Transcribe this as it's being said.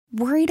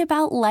Worried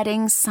about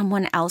letting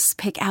someone else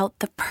pick out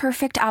the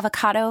perfect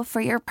avocado for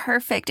your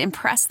perfect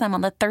impress them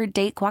on the third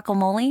date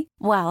guacamole?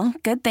 Well,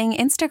 good thing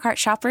Instacart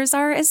shoppers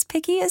are as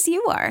picky as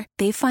you are.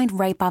 They find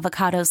ripe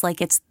avocados like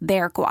it's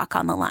their guac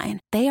on the line.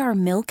 They are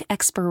milk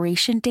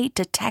expiration date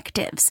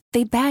detectives.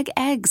 They bag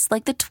eggs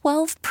like the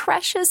 12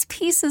 precious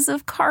pieces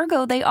of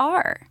cargo they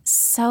are.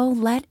 So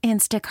let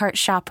Instacart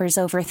shoppers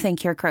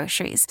overthink your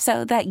groceries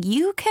so that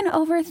you can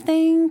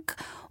overthink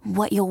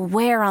what you'll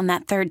wear on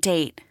that third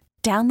date.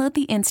 Download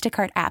the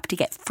Instacart app to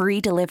get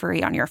free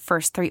delivery on your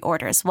first 3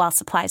 orders while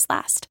supplies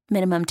last.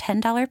 Minimum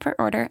 $10 per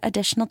order.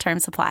 Additional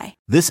terms apply.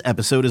 This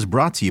episode is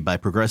brought to you by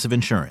Progressive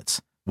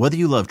Insurance. Whether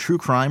you love true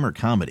crime or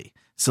comedy,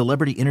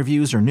 celebrity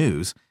interviews or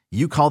news,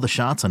 you call the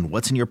shots on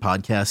what's in your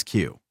podcast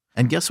queue.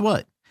 And guess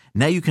what?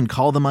 Now you can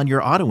call them on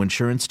your auto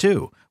insurance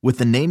too with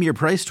the Name Your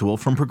Price tool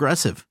from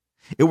Progressive.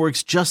 It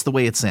works just the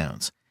way it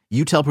sounds.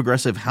 You tell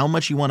Progressive how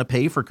much you want to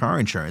pay for car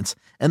insurance,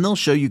 and they'll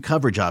show you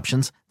coverage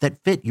options that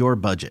fit your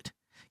budget.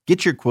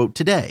 Get your quote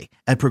today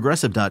at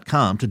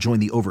Progressive.com to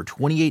join the over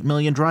 28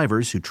 million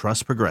drivers who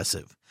trust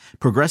Progressive.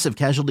 Progressive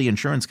Casualty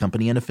Insurance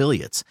Company and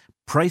Affiliates.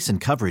 Price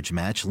and coverage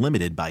match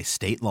limited by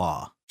state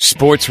law.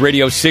 Sports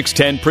Radio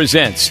 610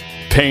 presents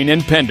Payne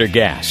and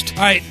Pendergast.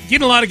 All right,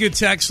 getting a lot of good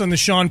texts on the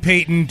Sean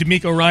Payton,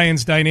 D'Amico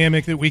Ryans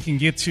dynamic that we can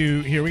get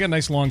to here. We got a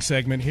nice long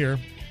segment here.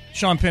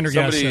 Sean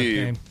Pendergast.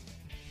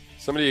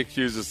 Somebody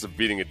accused us of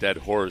beating a dead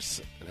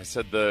horse, and I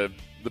said the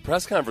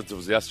press conference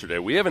was yesterday.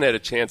 We haven't had a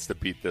chance to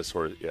beat this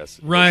horse yet.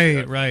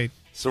 Right.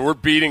 So we're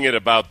beating it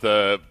about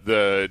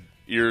the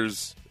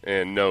ears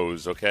and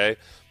nose, okay?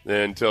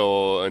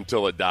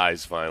 Until it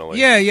dies finally.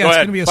 Yeah. Go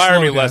ahead, gonna be a fire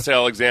slow me, death. Les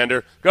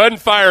Alexander. Go ahead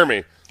and fire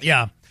me.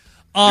 Yeah.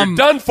 You're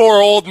done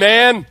for, old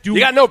man. You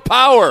got no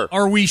power.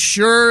 Are we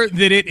sure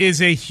that it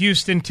is a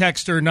Houston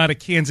texter, not a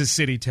Kansas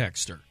City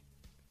texter?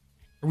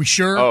 Are we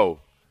sure? Oh.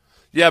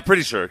 Yeah,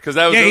 pretty sure, because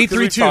that was 832.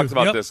 We talked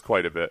about this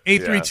quite a bit.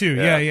 832.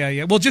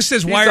 Yeah. Well, it just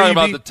says He's why are talking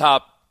you about the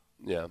top?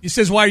 Yeah. He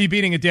says why are you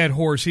beating a dead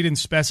horse? He didn't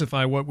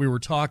specify what we were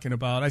talking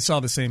about. I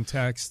saw the same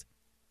text.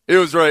 It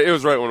was right. It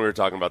was right when we were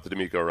talking about the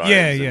D'Amico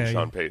Ryans and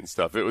Sean Payton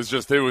stuff. It was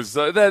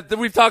that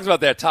we've talked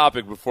about that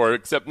topic before,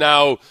 except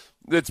now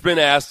it's been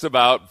asked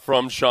about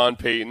from Sean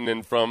Payton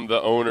and from the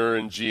owner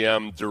and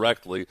GM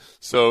directly,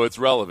 so it's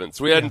relevant.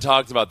 So we hadn't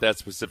talked about that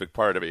specific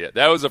part of it yet.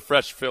 That was a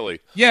fresh Philly.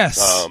 Yes.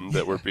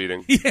 That we're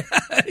beating. Yeah,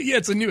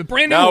 it's a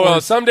brand new. Now,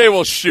 someday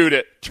we'll shoot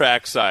it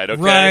trackside.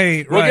 Okay,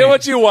 Right. We'll get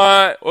what you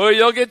want. Well,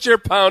 you'll get your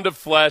pound of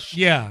flesh.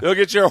 Yeah. You'll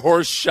get your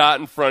horse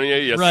shot in front of you.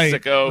 You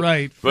sicko.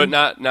 Right. But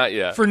not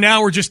yet. For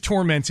now, we're just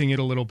tormenting it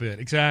a little bit.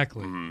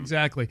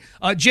 Exactly.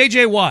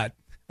 J.J. Watt,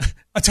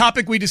 a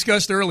topic we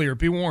discussed earlier.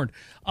 Be warned.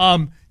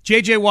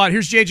 J.J. Watt.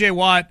 Here's J.J.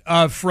 Watt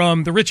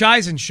from the Rich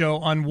Eisen show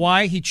on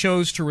why he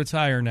chose to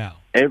retire now.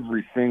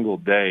 Every single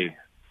day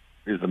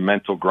is a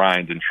mental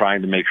grind and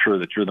trying to make sure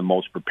that you're the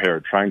most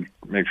prepared, trying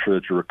to make sure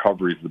that your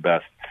recovery is the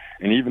best.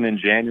 And even in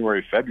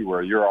January,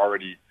 February, you're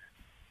already,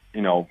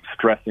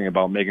 stressing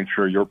about making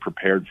sure you're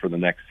prepared for the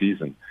next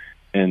season.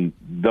 And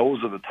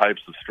those are the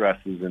types of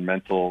stresses and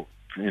mental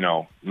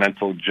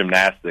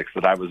gymnastics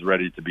that I was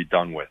ready to be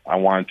done with. I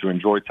wanted to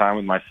enjoy time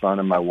with my son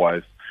and my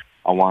wife.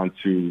 I wanted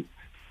to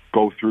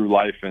go through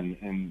life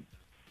and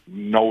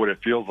know what it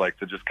feels like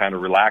to just kind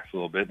of relax a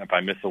little bit. And if I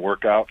miss a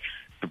workout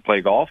to play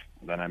golf,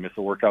 then I miss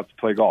a workout to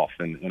play golf.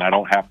 And I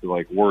don't have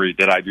to worry,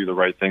 did I do the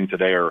right thing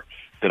today or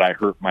did I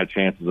hurt my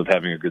chances of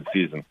having a good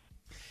season?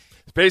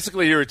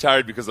 Basically, he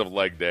retired because of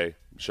leg day,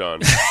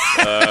 Sean.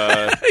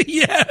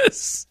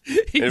 Yes.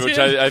 Which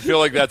I feel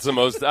like that's the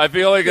most. I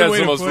feel like that's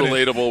the most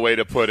relatable way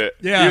to put it.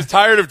 Yeah. He was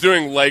tired of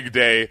doing leg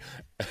day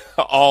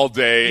all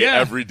day,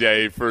 every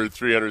day for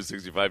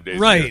 365 days.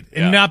 Right,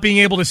 and not being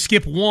able to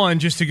skip one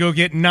just to go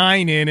get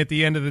 9 in at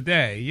the end of the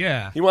day.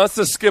 Yeah. He wants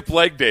to skip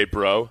leg day,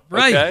 bro.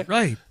 Right, okay?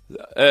 right.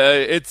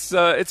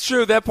 It's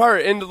true, that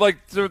part. And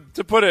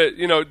to put it,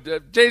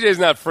 JJ's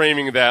not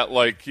framing that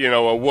like,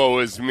 a woe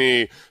is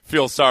me,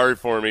 feel sorry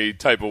for me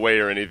type of way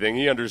or anything.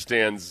 He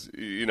understands,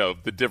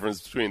 the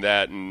difference between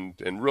that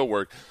and real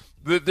work.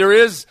 There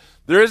is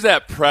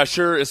that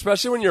pressure,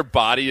 especially when your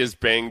body is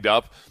banged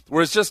up,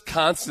 where it's just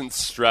constant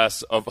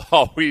stress of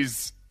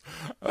always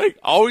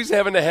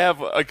having to have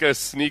a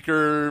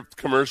sneaker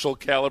commercial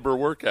caliber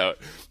workout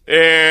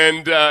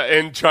and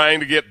trying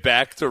to get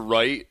back to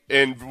right,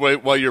 and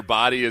while your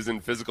body is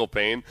in physical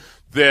pain.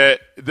 He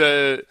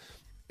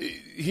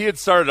had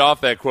started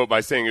off that quote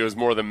by saying it was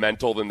more the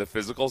mental than the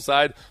physical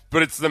side,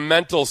 but it's the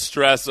mental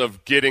stress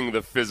of getting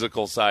the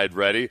physical side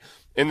ready.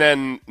 And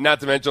then, not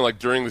to mention,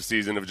 during the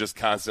season of just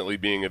constantly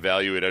being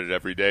evaluated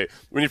every day.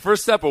 When you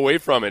first step away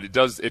from it,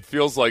 it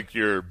feels like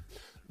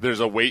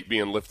there's a weight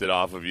being lifted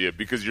off of you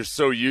because you're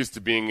so used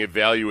to being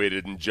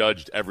evaluated and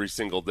judged every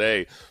single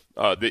day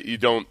that you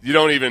don't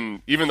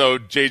even though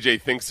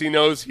JJ thinks he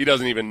knows, he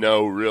doesn't even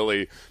know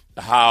really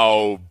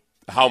how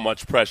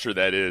much pressure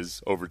that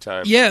is over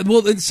time. Yeah,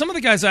 well, some of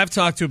the guys I've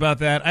talked to about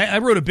that, I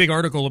wrote a big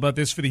article about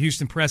this for the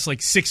Houston Press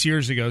 7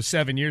 years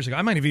ago.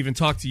 I might have even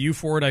talked to you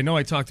for it. I know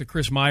I talked to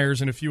Chris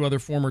Myers and a few other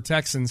former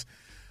Texans.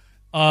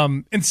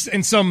 And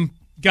some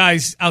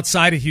guys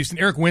outside of Houston.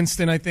 Eric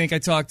Winston, I think I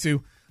talked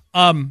to.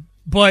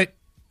 But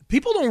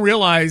people don't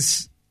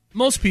realize,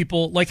 most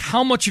people, like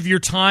how much of your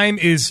time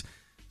is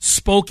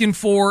spoken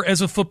for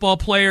as a football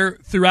player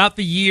throughout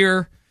the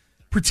year,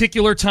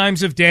 particular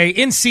times of day.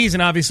 In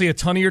season, obviously, a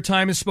ton of your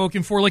time is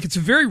spoken for. Like, it's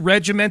a very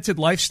regimented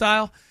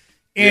lifestyle.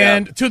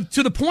 And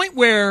to the point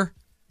where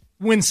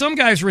when some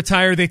guys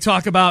retire, they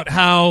talk about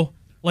how,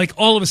 like,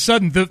 all of a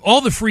sudden,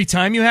 all the free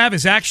time you have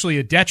is actually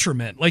a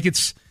detriment. Like,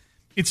 it's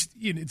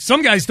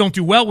some guys don't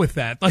do well with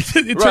that. Like,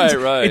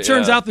 it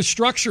turns out the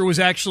structure was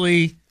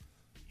actually,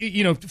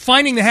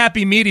 finding the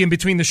happy medium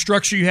between the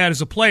structure you had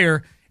as a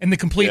player and the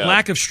complete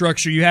lack of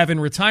structure you have in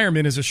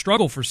retirement is a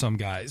struggle for some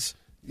guys.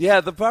 Yeah,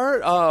 the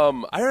part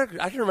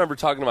I can remember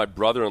talking to my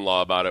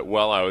brother-in-law about it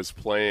while I was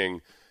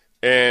playing,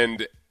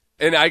 and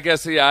I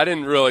guess I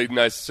didn't really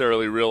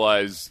necessarily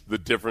realize the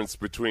difference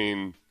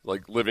between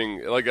like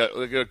living like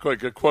a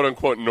quote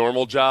unquote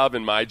normal job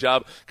and my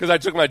job, because I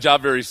took my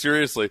job very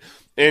seriously.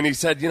 And he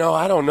said,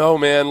 I don't know,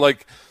 man.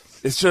 Like,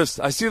 it's just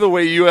I see the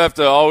way you have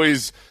to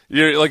always.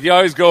 You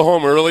always go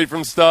home early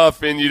from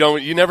stuff, and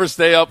you never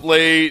stay up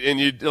late, and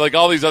you like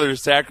all these other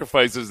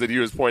sacrifices that he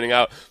was pointing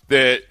out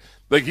that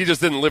like he just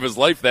didn't live his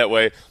life that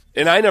way,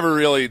 and I never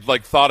really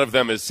like thought of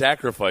them as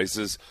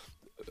sacrifices.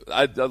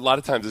 A lot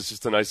of times it's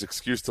just a nice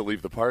excuse to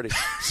leave the party.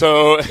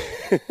 So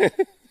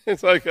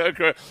it's like,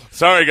 okay,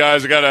 sorry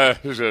guys,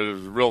 there's a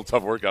real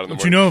tough workout in the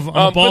morning. I'm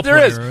a ball but there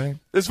player, is, right?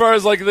 As far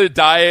as like the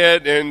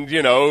diet and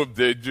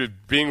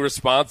being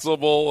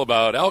responsible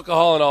about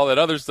alcohol and all that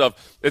other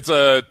stuff, it's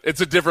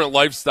a different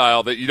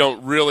lifestyle that you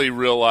don't really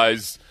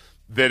realize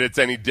that it's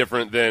any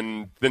different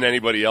than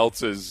anybody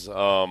else's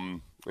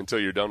until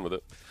you're done with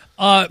it.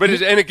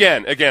 And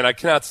again, I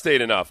cannot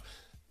state enough.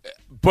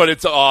 But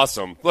it's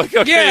awesome. Like,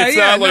 okay, it's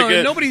not like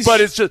it, nobody's.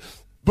 But it's just.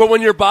 But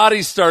when your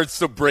body starts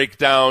to break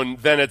down,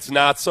 then it's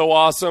not so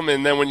awesome.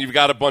 And then when you've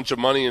got a bunch of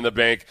money in the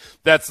bank,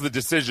 that's the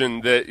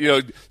decision that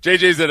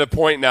JJ's at a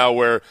point now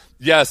where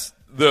yes,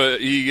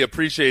 he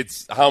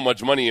appreciates how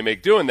much money you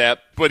make doing that,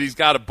 but he's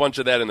got a bunch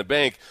of that in the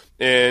bank,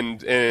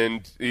 and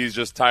he's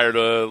just tired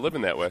of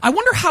living that way. I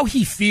wonder how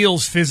he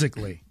feels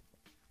physically.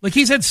 Like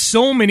he's had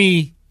so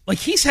many. Like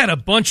he's had a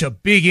bunch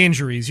of big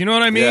injuries. You know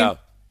what I mean? Yeah.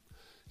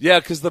 Yeah,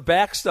 because the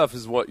back stuff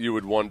is what you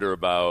would wonder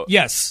about.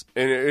 Yes.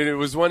 And it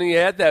was when he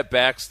had that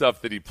back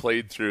stuff that he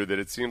played through that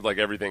it seemed like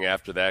everything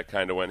after that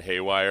kind of went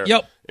haywire.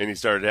 Yep. And he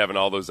started having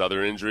all those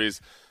other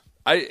injuries.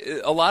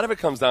 A lot of it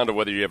comes down to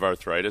whether you have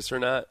arthritis or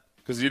not.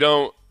 Because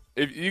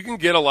if you can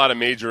get a lot of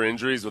major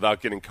injuries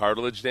without getting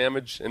cartilage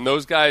damage. And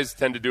those guys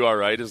tend to do all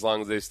right as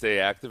long as they stay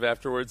active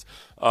afterwards.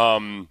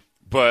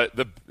 But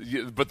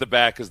the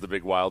back is the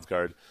big wild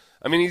card.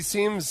 I mean, he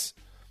seems...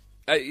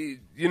 he's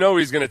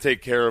going to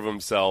take care of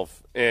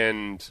himself,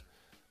 and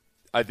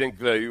I think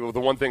the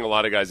one thing a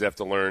lot of guys have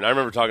to learn. I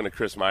remember talking to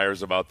Chris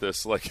Myers about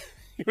this. Like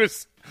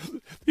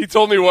he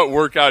told me what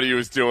workout he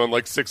was doing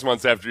like 6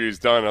 months after he was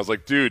done. I was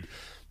like, dude,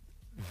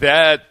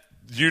 that's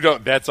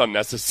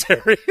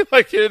unnecessary.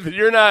 Like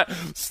you're not.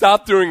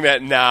 Stop doing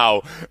that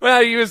now.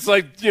 Well, he was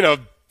like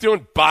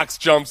doing box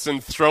jumps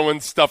and throwing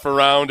stuff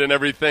around and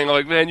everything.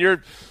 Like, man,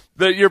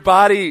 your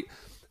body.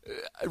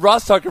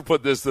 Ross Tucker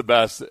put this the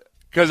best.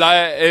 Because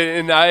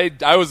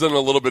I was in a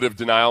little bit of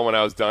denial when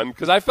I was done,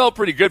 because I felt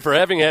pretty good for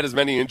having had as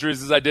many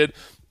injuries as I did.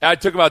 I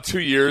took about 2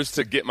 years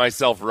to get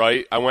myself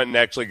right. I went and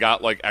actually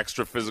got like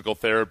extra physical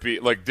therapy,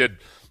 like did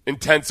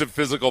intensive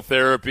physical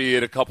therapy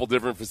at a couple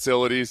different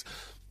facilities.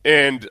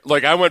 And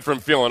like I went from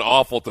feeling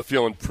awful to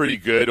feeling pretty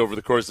good over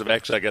the course of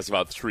actually, I guess,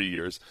 about 3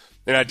 years.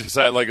 And I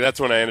decided like that's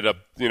when I ended up,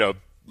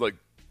 like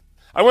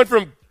I went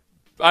from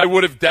I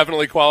would have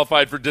definitely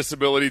qualified for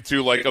disability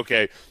to like,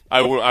 okay,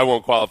 I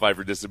won't qualify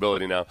for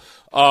disability now.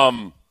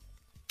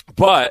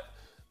 But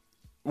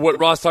what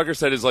Ross Tucker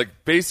said is like,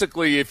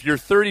 basically if you're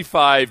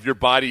 35, your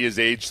body is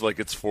aged like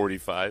it's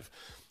 45.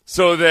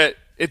 So that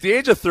at the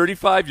age of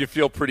 35, you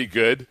feel pretty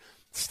good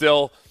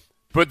still.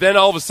 But then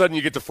all of a sudden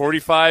you get to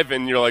 45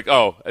 and you're like,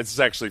 oh, this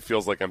actually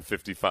feels like I'm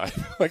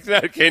 55. Like,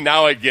 okay,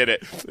 now I get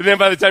it. And then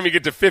by the time you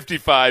get to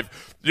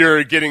 55,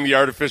 you're getting the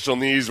artificial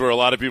knees where a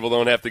lot of people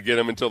don't have to get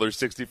them until they're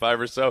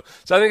 65 or so.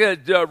 So I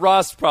think that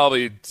Ross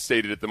probably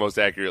stated it the most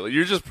accurately.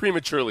 You're just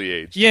prematurely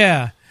aged.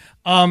 Yeah.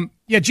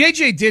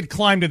 JJ did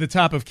climb to the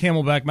top of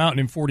Camelback Mountain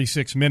in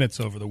 46 minutes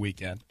over the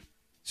weekend.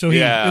 So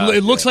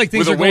it looks like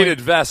things with are a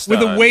weighted vest.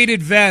 With a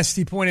weighted vest,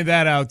 he pointed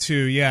that out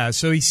too. Yeah,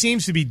 so he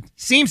seems to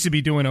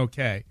be doing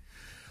okay.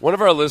 One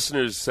of our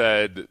listeners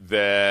said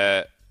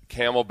that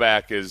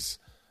Camelback is.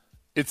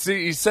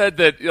 He said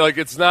that like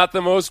it's not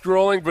the most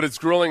grueling, but it's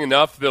grueling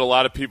enough that a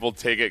lot of people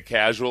take it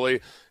casually,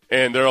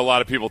 and there are a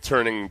lot of people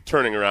turning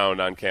around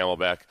on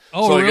Camelback.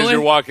 Oh, so like really? as you're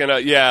walking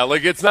out, yeah,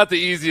 like it's not the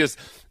easiest.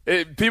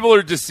 People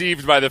are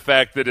deceived by the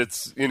fact that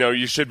it's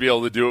you should be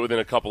able to do it within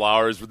a couple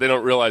hours, but they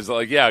don't realize that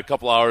a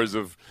couple hours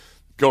of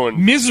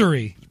going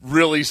misery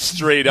really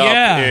straight up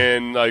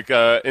and like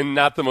and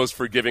not the most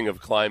forgiving of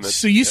climates.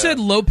 So you said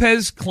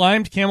Lopez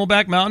climbed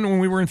Camelback Mountain when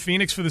we were in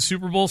Phoenix for the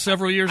Super Bowl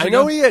several years ago?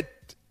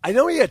 I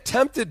know he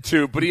attempted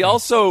to, but he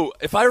also,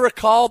 if I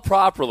recall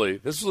properly,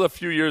 this was a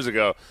few years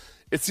ago,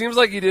 It seems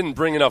like he didn't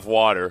bring enough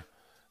water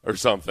or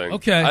something.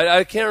 Okay.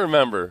 I can't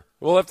remember.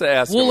 We'll have to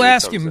ask him. We'll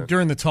ask him in.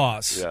 during the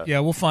toss. Yeah,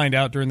 we'll find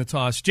out during the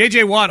toss.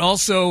 J.J. Watt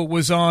also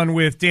was on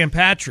with Dan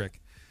Patrick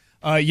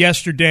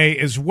yesterday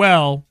as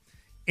well.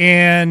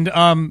 And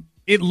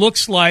it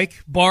looks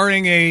like,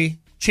 barring a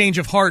change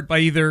of heart by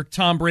either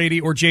Tom Brady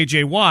or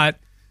J.J. Watt,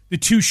 the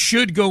two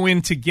should go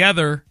in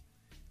together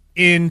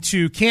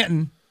into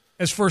Canton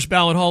as first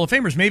ballot Hall of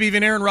Famers. Maybe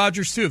even Aaron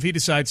Rodgers, too, if he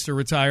decides to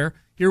retire.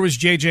 Here was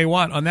J.J.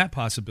 Watt on that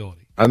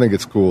possibility. I think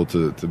it's cool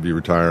to be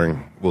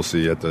retiring. We'll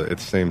see at the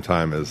same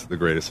time as the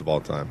greatest of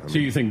all time. So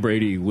you think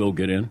Brady will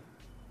get in?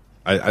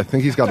 I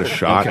think he's got a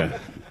shot. Okay.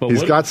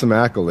 He's got some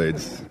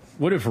accolades.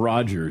 What if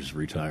Rodgers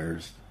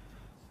retires?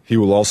 He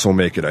will also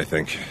make it, I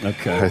think.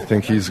 Okay. I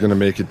think he's going to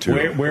make it, too.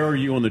 Where are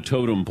you on the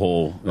totem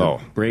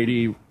pole?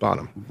 Brady?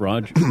 Bottom.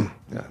 Rodgers?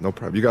 Yeah, no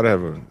problem. You got to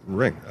have a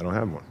ring. I don't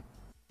have one.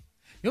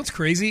 You know what's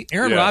crazy?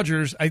 Aaron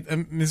Rodgers,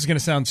 this is going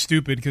to sound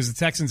stupid because the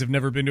Texans have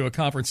never been to a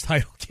conference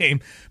title game,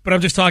 but I'm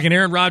just talking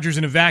Aaron Rodgers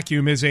in a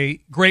vacuum is a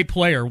great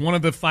player, one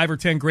of the 5 or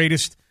 10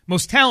 greatest,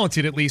 most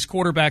talented at least,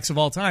 quarterbacks of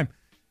all time.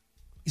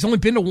 He's only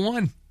been to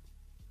one.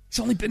 He's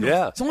only been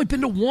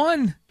to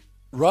one.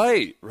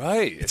 Right.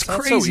 It's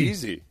not crazy. so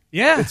easy.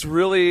 Yeah. It's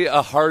really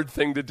a hard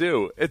thing to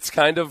do. It's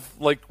kind of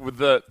like with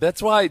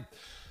that's why,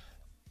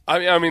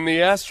 I mean, the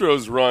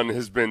Astros run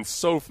has been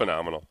so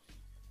phenomenal.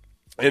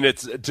 And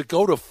it's to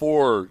go to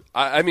 4.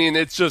 I mean,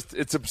 it's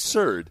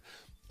absurd.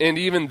 And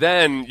even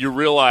then, you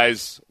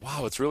realize,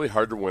 wow, it's really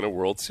hard to win a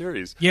World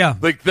Series. Yeah,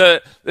 I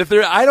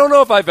don't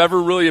know if I've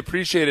ever really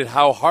appreciated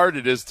how hard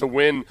it is to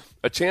win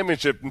a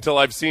championship until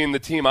I've seen the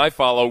team I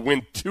follow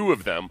win 2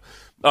 of them.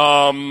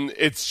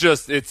 It's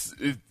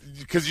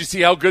because you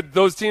see how good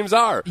those teams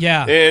are.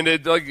 Yeah, and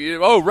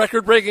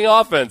record-breaking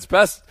offense,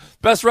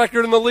 best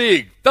record in the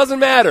league. Doesn't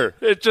matter.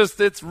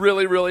 It's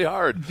really, really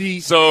hard.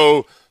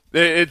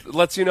 It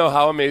lets you know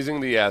how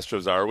amazing the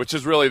Astros are, which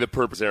is really the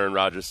purpose Aaron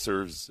Rodgers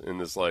serves in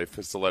this life,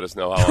 is to let us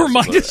know how awesome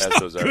the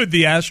Astros how good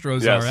the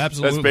Astros are.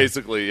 Absolutely. That's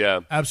basically,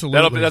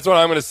 Absolutely. That's what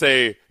I'm going to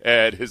say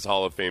at his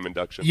Hall of Fame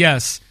induction.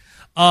 Yes.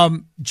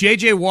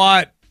 J.J.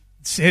 Watt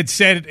had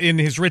said in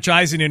his Rich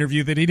Eisen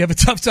interview that he'd have a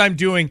tough time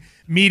doing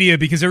media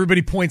because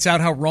everybody points out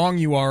how wrong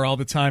you are all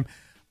the time.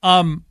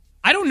 I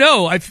don't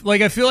know. I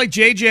feel like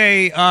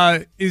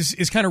J.J.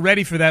 is kind of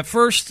ready for that.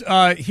 First,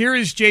 here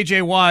is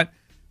J.J. Watt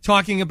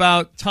talking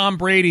about Tom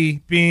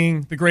Brady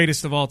being the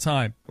greatest of all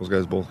time. Those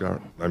guys both got,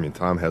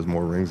 Tom has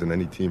more rings than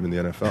any team in the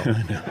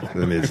NFL. I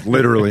mean, it's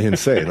literally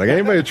insane. Like,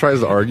 anybody who tries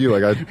to argue,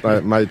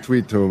 my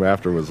tweet to him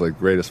after was like,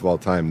 greatest of all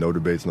time, no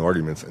debates, no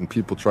arguments. And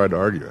people tried to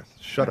argue. I said,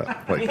 shut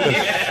up.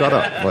 Just shut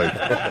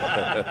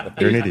up.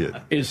 You're an idiot.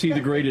 Is he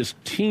the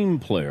greatest team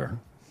player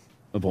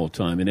of all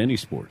time in any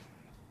sport?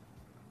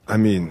 I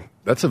mean,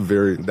 that's a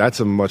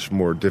much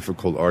more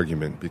difficult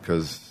argument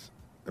because,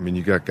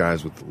 you got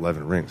guys with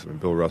 11 rings.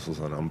 Bill Russell's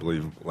an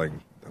unbelievable.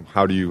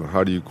 How do you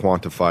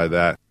quantify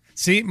that?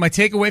 See, my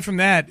takeaway from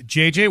that,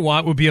 J.J.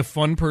 Watt would be a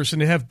fun person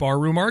to have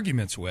barroom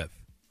arguments with.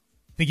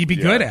 I think he'd be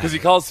good at it.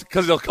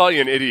 Because he'll call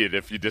you an idiot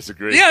if you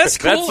disagree. Yeah, that's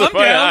cool. I'm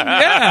down.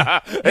 Yeah.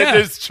 It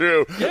is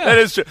true. Yeah. It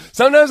is true.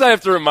 Sometimes I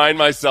have to remind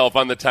myself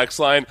on the text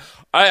line.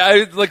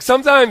 I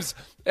sometimes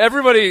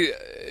everybody,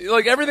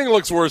 everything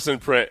looks worse in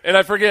print. And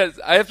I forget.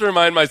 I have to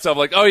remind myself,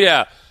 oh,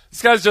 yeah,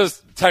 this guy's just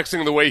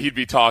texting the way he'd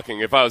be talking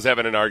if I was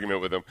having an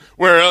argument with him.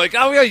 Where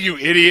oh yeah, you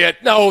idiot.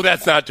 No,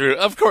 that's not true.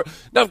 Of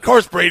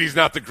course Brady's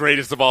not the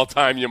greatest of all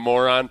time, you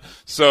moron.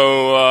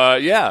 So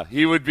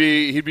he'd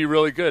be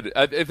really good.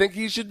 I think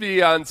he should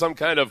be on some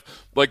kind of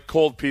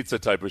cold pizza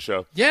type of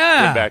show.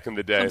 Yeah. Back in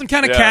the day. Something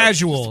kind of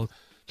casual.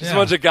 Just a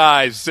bunch of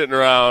guys sitting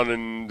around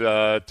and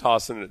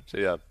tossing it.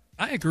 Yeah.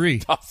 I agree.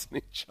 Tossing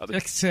each other.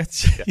 Let's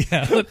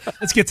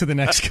get to the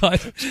next cut.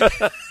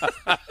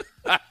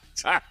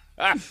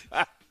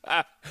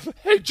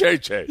 Hey,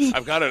 JJ,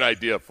 I've got an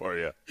idea for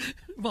you.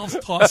 Involves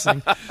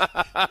tossing.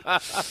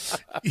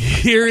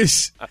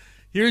 Here's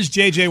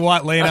J.J.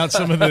 Watt laying out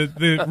some of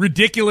the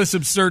ridiculous,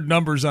 absurd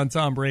numbers on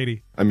Tom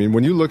Brady.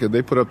 When you look at,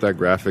 they put up that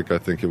graphic, I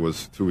think it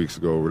was 2 weeks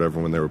ago or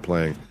whatever, when they were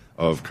playing,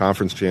 of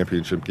conference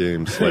championship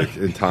games,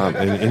 in Tom.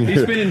 And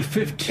he's been in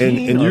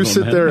 15 and you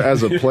sit there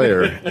as a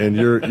player, and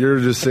you're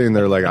just sitting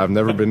there I've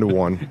never been to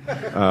one.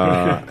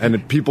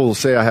 And people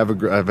say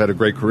I've had a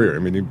great career.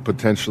 You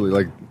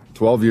potentially,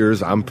 12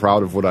 years, I'm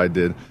proud of what I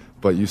did.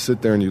 But you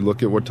sit there and you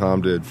look at what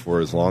Tom did for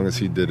as long as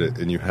he did it,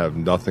 and you have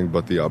nothing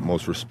but the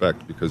utmost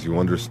respect because you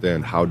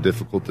understand how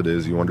difficult it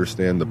is. You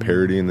understand the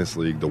parity in this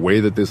league, the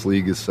way that this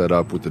league is set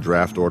up with the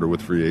draft order,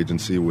 with free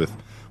agency, with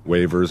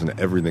waivers and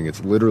everything.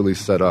 It's literally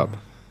set up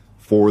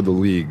for the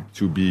league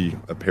to be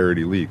a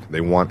parity league.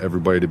 They want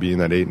everybody to be in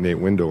that 8-8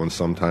 window, and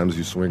sometimes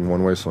you swing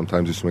one way,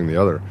 sometimes you swing the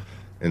other.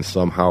 And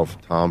somehow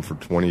Tom, for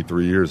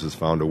 23 years, has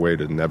found a way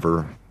to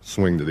never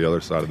swing to the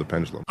other side of the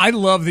pendulum. I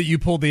love that you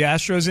pulled the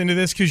Astros into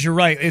this because you're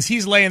right. As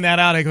he's laying that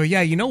out, I go,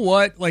 yeah, you know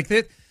what?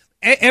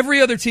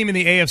 Every other team in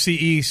the AFC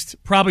East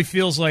probably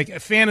feels like a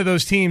fan of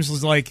those teams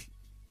was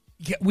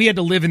we had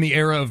to live in the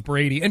era of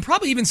Brady. And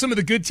probably even some of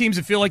the good teams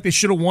that feel like they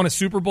should have won a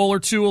Super Bowl or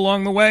two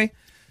along the way.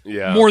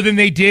 more than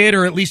they did,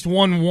 or at least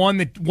won one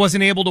that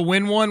wasn't able to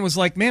win one, was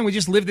like, man, we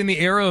just lived in the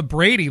era of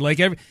Brady. Like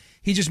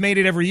he just made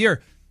it every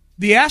year.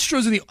 The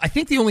Astros are I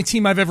think the only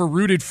team I've ever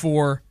rooted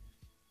for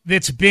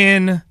that's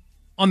been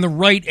on the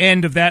right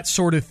end of that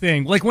sort of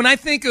thing. Like when I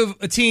think of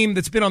a team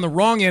that's been on the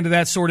wrong end of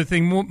that sort of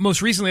thing,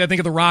 most recently I think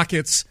of the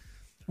Rockets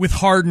with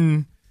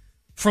Harden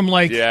from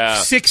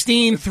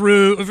 16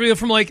 through,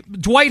 from like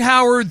Dwight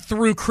Howard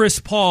through Chris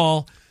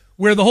Paul,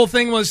 where the whole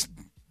thing was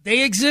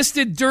they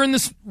existed during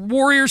this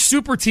Warriors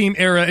super team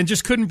era and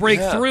just couldn't break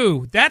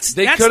through. That's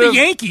the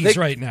Yankees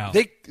right now.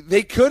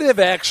 They could have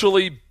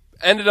actually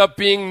ended up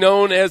being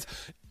known as,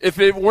 if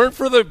it weren't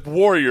for the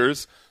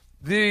Warriors,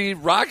 the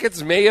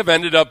Rockets may have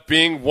ended up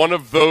being one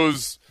of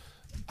those,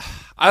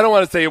 I don't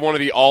want to say one of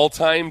the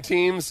all-time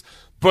teams,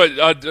 but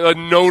a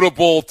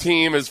notable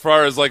team as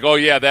far as like,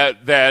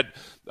 that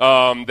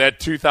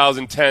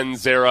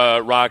 2010s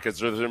era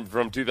Rockets, or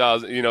from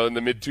 2000, in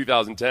the mid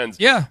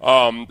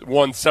 2010s,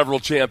 won several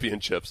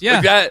championships. Yeah,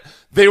 like that,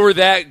 they were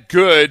that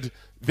good.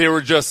 They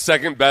were just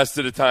second best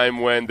at a time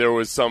when there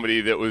was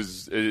somebody that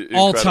was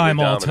all time.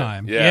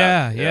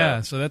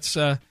 Yeah. So that's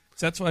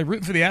why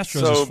rooting for the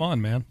Astros is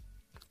fun, man.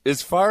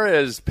 As far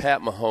as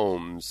Pat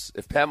Mahomes,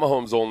 if Pat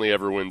Mahomes only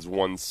ever wins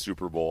one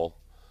Super Bowl,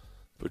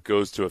 but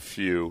goes to a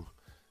few,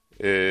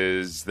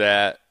 is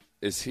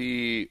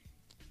he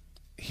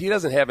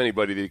doesn't have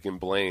anybody that he can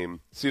blame.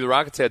 See, the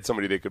Rockets had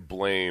somebody they could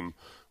blame,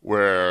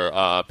 where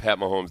Pat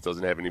Mahomes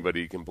doesn't have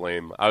anybody he can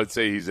blame. I would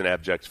say he's an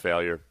abject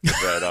failure.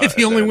 If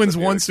he only wins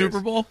one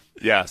Super Bowl?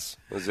 Yes.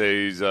 I would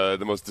say he's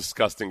the most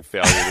disgusting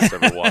failure that's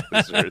ever walked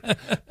this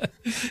earth.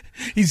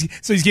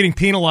 He's getting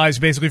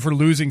penalized basically for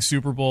losing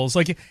Super Bowls.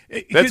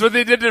 That's what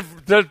they did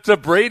to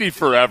Brady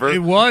forever. It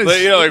was.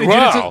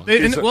 Wow.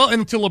 And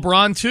to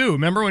LeBron too.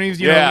 Remember when he was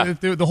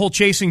the whole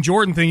chasing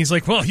Jordan thing? He's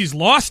like, well, he's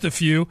lost a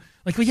few.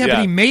 Like, well, but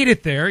he made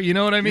it there. You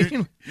know what I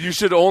mean? You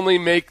should only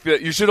make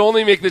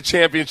the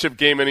championship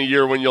game in a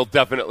year when you'll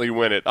definitely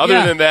win it.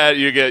 Other than that,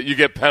 you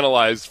get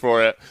penalized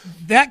for it.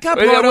 That got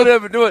brought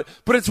up.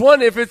 But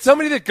if it's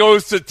somebody that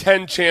goes to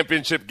 10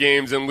 championship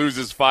games and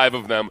loses 5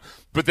 of them,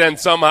 but then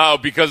somehow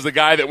because the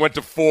guy that went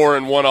to 4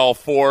 and won all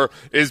 4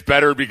 is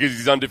better because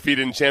he's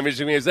undefeated in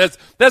championship games,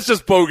 that's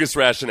just bogus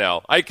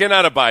rationale. I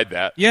cannot abide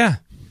that. Yeah.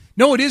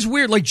 No, it is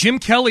weird. Like, Jim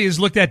Kelly is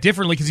looked at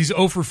differently because he's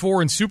 0 for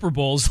 4 in Super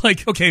Bowls.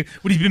 Like, okay,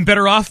 would he have been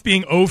better off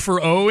being 0 for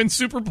 0 in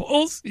Super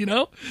Bowls,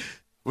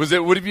 Would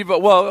he be,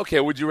 well, okay,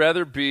 would you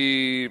rather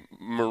be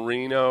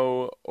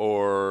Marino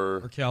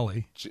or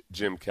Kelly?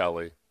 Jim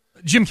Kelly.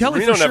 Jim Kelly,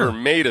 Marino for sure. never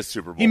made a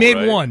Super Bowl. He made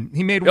right? one.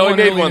 He made one. He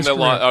made one. That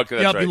okay,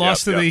 that's right. He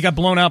lost he got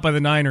blown out by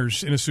the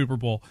Niners in a Super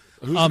Bowl.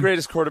 Who's the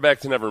greatest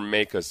quarterback to never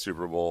make a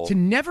Super Bowl? To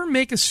never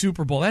make a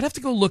Super Bowl. I'd have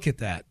to go look at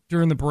that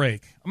during the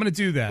break. I'm going to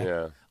do that.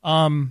 Yeah.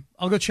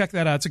 I'll go check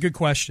that out. It's a good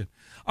question.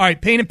 All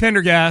right, Payne and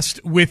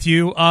Pendergast with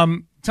you.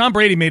 Tom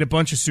Brady made a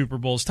bunch of Super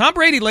Bowls. Tom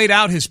Brady laid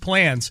out his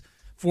plans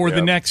for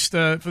the next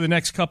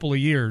couple of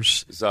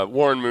years. It's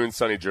Warren Moon,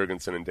 Sonny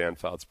Jurgensen, and Dan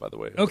Fouts, by the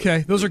way.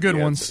 Okay, those are good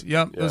ones.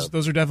 Yep,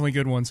 those are definitely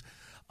good ones.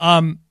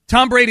 Tom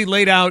Brady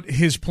laid out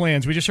his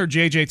plans. We just heard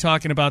JJ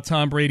talking about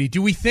Tom Brady.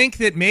 Do we think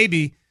that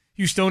maybe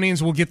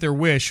Houstonians will get their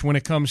wish when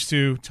it comes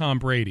to Tom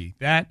Brady?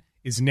 That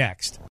is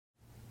next.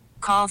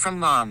 Call from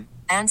mom.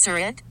 Answer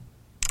it.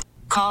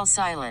 Call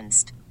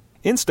silenced.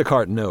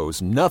 Instacart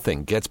knows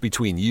nothing gets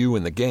between you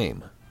and the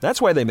game.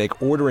 That's why they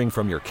make ordering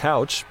from your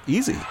couch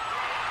easy.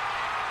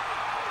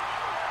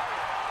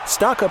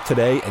 Stock up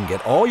today and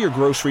get all your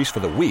groceries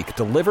for the week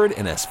delivered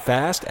in as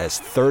fast as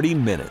 30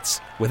 minutes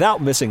without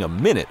missing a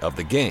minute of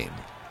the game.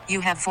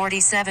 You have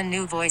 47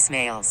 new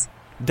voicemails.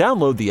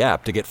 Download the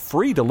app to get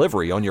free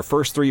delivery on your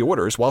first 3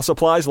 orders while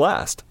supplies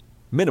last.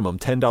 Minimum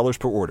 $10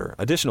 per order.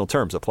 Additional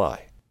terms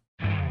apply.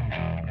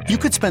 You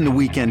could spend the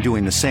weekend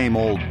doing the same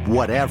old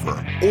whatever,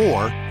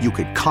 or you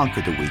could conquer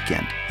the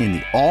weekend in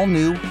the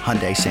all-new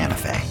Hyundai Santa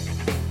Fe.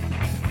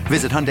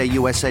 Visit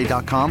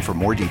HyundaiUSA.com for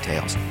more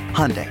details.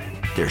 Hyundai,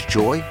 there's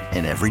joy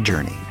in every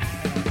journey.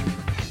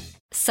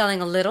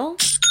 Selling a little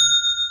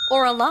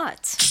or a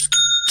lot?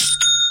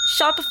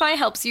 Shopify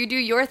helps you do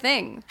your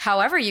thing,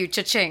 however you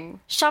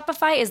cha-ching.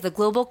 Shopify is the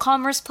global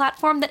commerce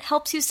platform that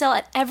helps you sell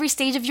at every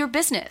stage of your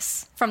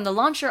business. From the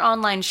launch your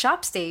online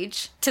shop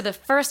stage, to the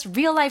first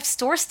real-life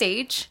store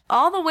stage,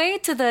 all the way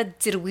to the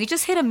did we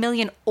just hit 1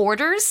 million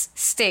orders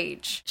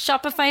stage.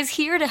 Shopify's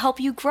here to help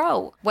you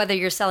grow. Whether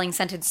you're selling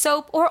scented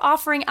soap or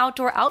offering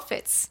outdoor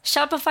outfits,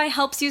 Shopify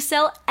helps you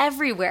sell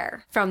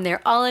everywhere. From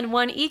their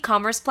all-in-one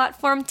e-commerce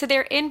platform to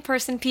their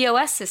in-person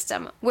POS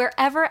system,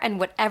 wherever and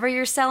whatever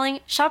you're selling,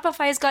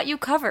 Shopify's got you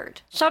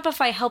covered.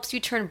 Shopify helps you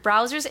turn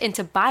browsers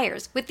into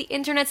buyers with the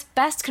internet's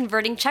best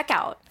converting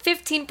checkout.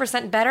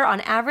 15% better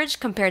on average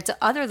compared to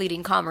other other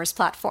leading commerce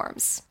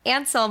platforms.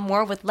 And sell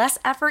more with less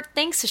effort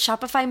thanks to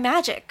Shopify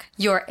Magic,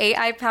 your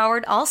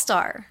AI-powered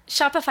all-star.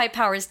 Shopify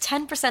powers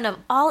 10% of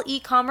all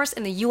e-commerce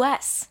in the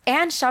U.S.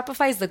 And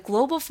Shopify is the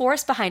global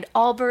force behind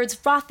Allbirds,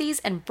 Rothy's,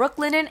 and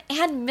Brooklinen,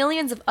 and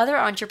millions of other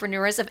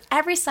entrepreneurs of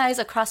every size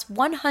across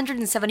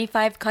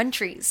 175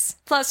 countries.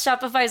 Plus,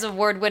 Shopify's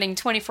award-winning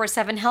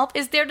 24/7 help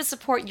is there to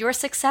support your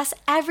success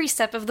every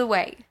step of the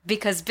way.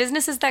 Because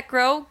businesses that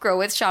grow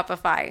with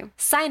Shopify.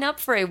 Sign up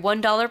for a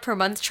 $1 per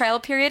month trial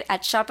period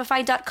at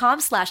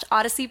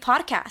shopify.com/Odyssey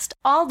Podcast,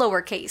 all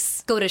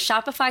lowercase. Go to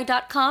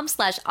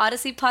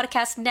shopify.com/Odyssey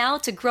Podcast now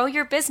to grow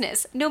your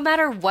business, no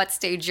matter what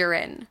stage you're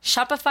in.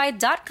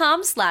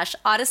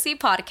 Shopify.com/Odyssey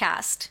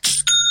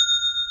Podcast.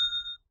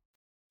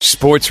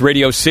 Sports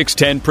Radio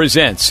 610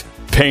 presents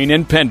Payne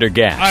and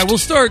Pendergast. All right,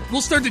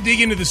 we'll start to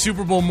dig into the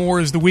Super Bowl more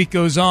as the week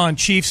goes on.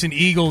 Chiefs and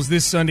Eagles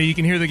this Sunday. You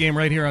can hear the game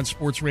right here on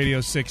Sports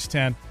Radio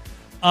 610.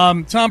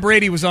 Tom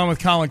Brady was on with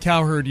Colin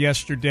Cowherd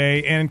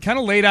yesterday and kind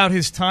of laid out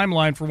his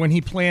timeline for when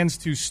he plans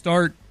to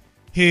start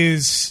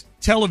his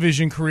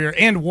television career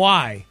and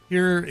why.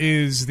 Here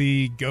is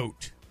the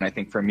GOAT. I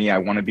think for me, I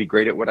want to be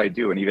great at what I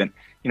do. And even,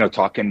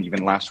 talking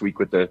even last week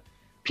with the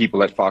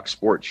people at Fox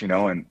Sports,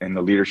 and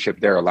the leadership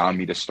there allowing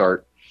me to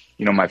start,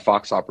 my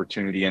Fox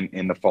opportunity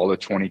in the fall of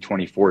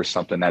 2024 is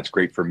something that's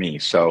great for me.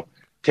 So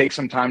take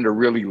some time to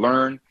really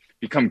learn,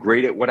 become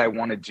great at what I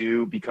want to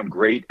do, become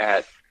great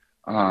at,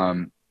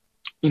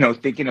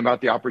 thinking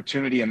about the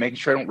opportunity and making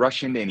sure I don't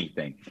rush into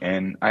anything.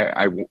 And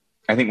I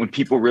think when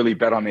people really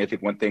bet on me, I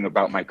think one thing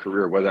about my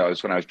career, whether I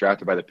was when I was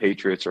drafted by the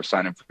Patriots or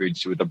signing free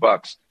agency with the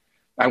Bucs,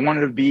 I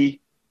wanted to be,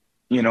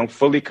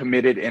 fully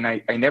committed. And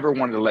I never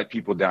wanted to let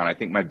people down. I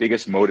think my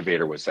biggest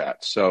motivator was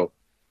that. So,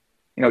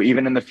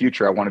 even in the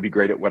future, I want to be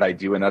great at what I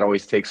do. And that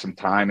always takes some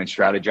time and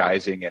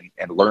strategizing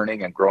and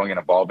learning and growing and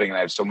evolving. And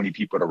I have so many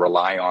people to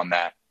rely on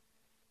that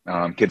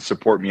can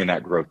support me in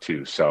that growth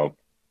too. So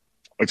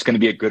it's going to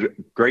be a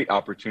great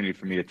opportunity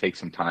for me to take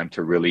some time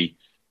to really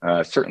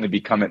certainly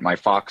become at my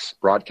Fox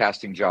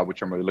broadcasting job,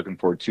 which I'm really looking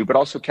forward to, but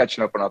also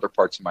catching up on other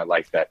parts of my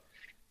life that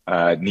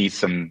need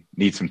some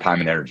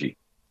time and energy.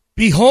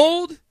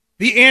 Behold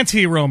the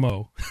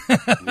anti-Romo.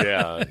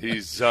 Yeah,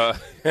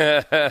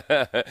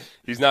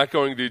 he's not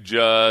going to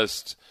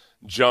just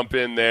jump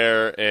in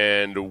there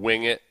and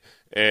wing it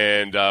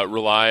and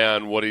rely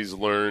on what he's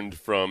learned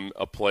from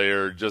a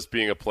player, just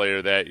being a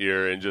player that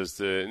year, and just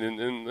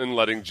and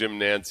letting Jim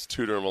Nantz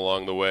tutor him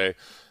along the way.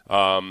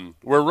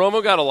 Where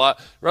Romo got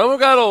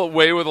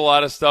away with a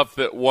lot of stuff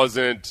that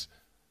wasn't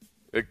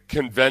a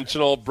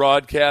conventional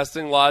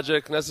broadcasting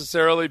logic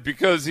necessarily,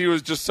 because he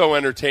was just so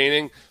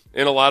entertaining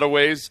in a lot of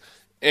ways.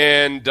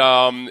 And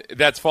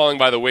that's falling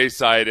by the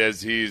wayside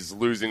as he's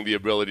losing the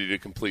ability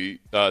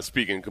to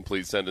speak in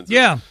complete sentences.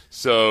 Yeah.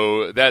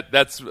 So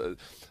that's the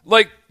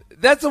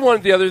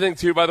other thing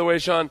too, by the way,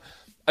 Sean.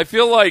 I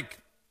feel like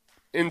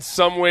in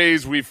some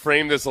ways we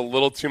frame this a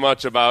little too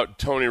much about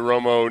Tony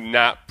Romo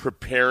not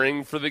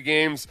preparing for the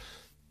games,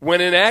 when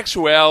in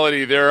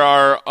actuality there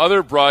are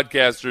other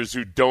broadcasters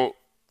who don't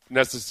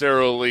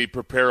necessarily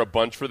prepare a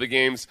bunch for the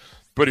games,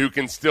 but who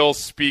can still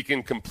speak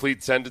in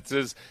complete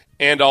sentences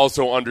and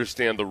also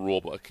understand the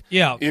rule book.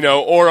 Yeah.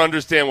 Or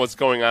understand what's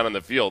going on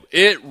the field.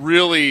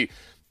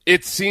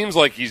 It seems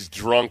like he's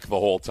drunk the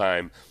whole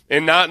time,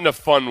 and not in a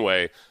fun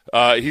way.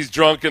 He's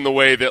drunk in the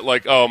way that,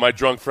 like, oh, my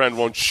drunk friend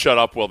won't shut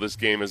up while this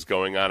game is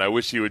going on. I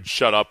wish he would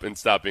shut up and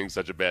stop being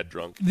such a bad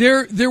drunk.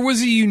 There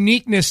was a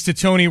uniqueness to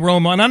Tony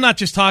Romo, and I'm not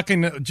just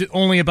talking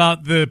only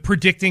about the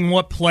predicting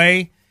what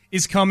play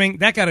is coming.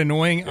 That got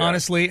annoying,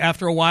 honestly,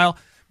 after a while.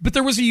 But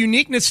there was a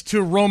uniqueness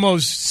to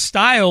Romo's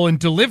style and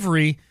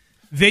delivery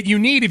that you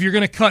need if you're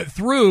going to cut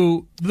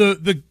through.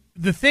 The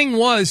thing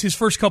was, his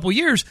first couple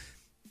years,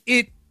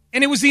 it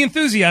was the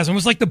enthusiasm. It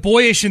was like the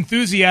boyish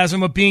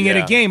enthusiasm of being at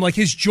a game. Like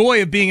his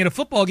joy of being at a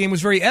football game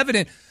was very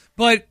evident,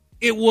 but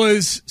it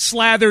was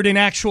slathered in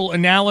actual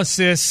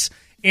analysis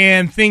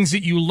and things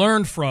that you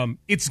learned from.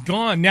 It's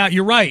gone now.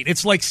 You're right.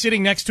 It's like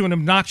sitting next to an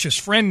obnoxious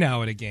friend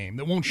now at a game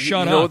that won't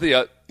shut up.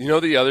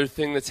 The other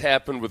thing that's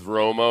happened with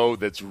Romo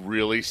that's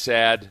really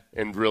sad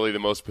and really the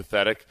most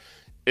pathetic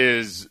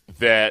is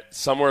that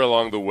somewhere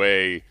along the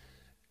way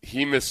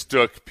he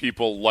mistook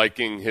people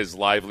liking his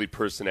lively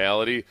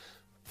personality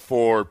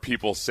for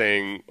people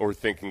saying or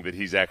thinking that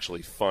he's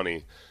actually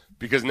funny.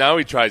 Because now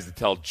he tries to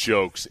tell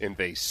jokes, and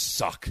they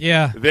suck.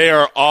 Yeah. They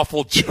are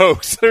awful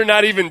jokes. They're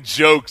not even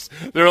jokes.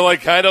 They're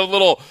like kind of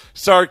little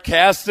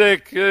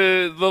sarcastic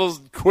little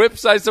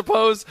quips, I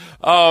suppose.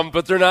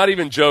 But they're not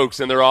even jokes,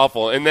 and they're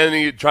awful. And then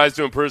he tries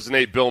to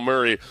impersonate Bill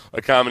Murray,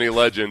 a comedy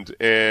legend,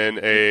 in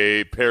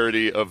a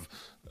parody of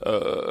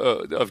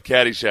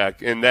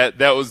Caddyshack. And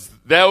that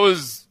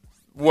was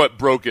what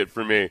broke it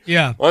for me.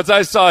 Yeah. Once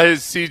I saw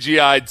his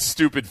CGI'd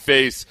stupid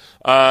face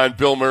on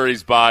Bill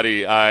Murray's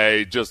body,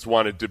 I just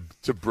wanted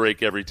to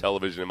break every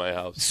television in my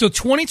house. So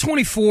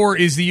 2024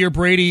 is the year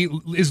Brady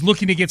is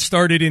looking to get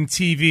started in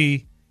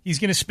TV. He's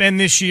going to spend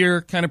this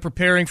year kind of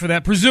preparing for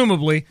that.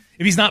 Presumably,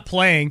 if he's not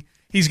playing,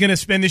 he's going to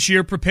spend this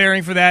year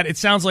preparing for that. It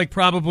sounds like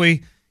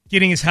probably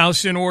getting his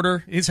house in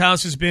order. His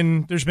house there's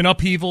been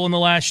upheaval in the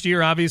last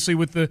year, obviously,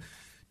 with the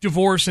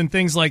divorce and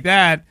things like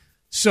that.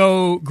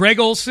 So Greg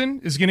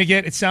Olsen is going to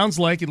get, it sounds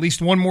like, at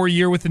least one more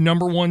year with the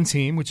number one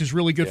team, which is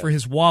really good for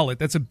his wallet.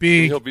 That's a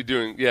big. He'll be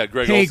doing,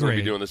 Greg Olsen will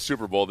be doing the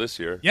Super Bowl this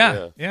year.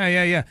 Yeah.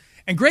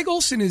 And Greg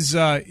Olsen is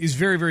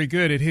very, very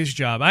good at his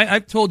job.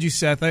 I've told you,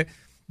 Seth,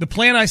 the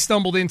plan I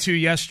stumbled into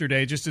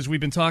yesterday, just as we've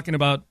been talking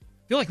about,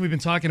 I feel like we've been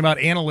talking about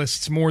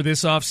analysts more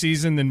this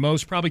offseason than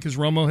most, probably because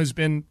Romo has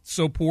been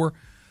so poor.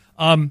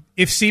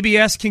 If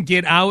CBS can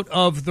get out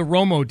of the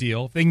Romo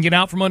deal, if they can get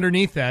out from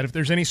underneath that, if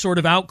there's any sort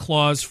of out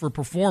clause for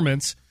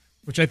performance,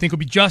 which I think will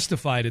be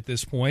justified at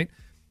this point,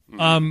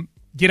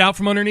 get out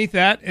from underneath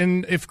that.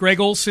 And if Greg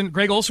Olsen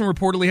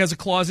reportedly has a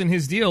clause in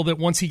his deal that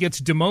once he gets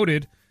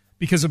demoted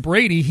because of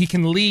Brady, he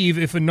can leave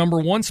if a number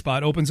one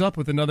spot opens up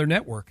with another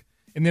network,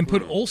 and then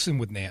put Olsen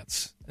with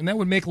Nance. And that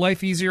would make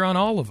life easier on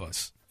all of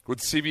us. Would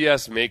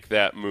CBS make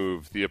that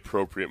move the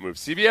appropriate move?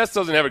 CBS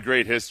doesn't have a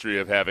great history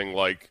of having,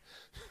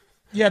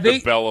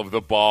 the belle of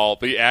the ball,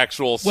 the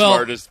actual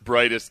smartest,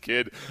 brightest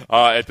kid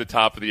at the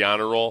top of the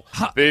honor roll.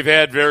 They've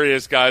had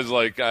various guys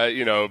like,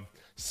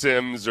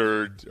 Sims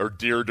or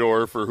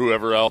Deerdorf or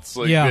whoever else.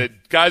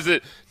 Guys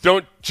that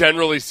don't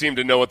generally seem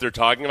to know what they're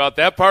talking about.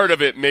 That part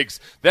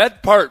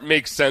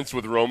makes sense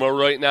with Romo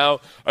right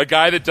now. A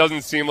guy that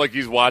doesn't seem like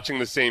he's watching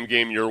the same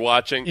game you're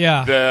watching.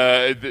 Yeah.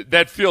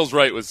 That feels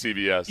right with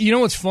CBS. You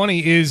know what's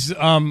funny is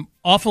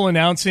Awful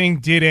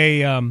Announcing did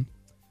a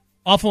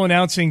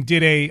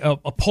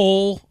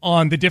poll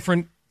on the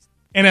different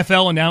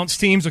NFL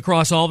announced teams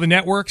across all the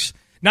networks,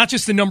 not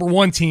just the number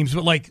one teams,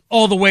 but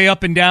all the way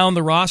up and down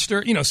the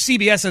roster.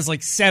 CBS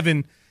has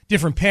 7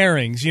 different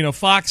pairings.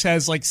 Fox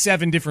has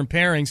 7 different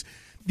pairings.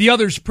 The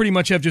others pretty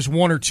much have just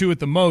 1 or 2 at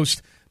the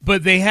most,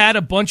 but they had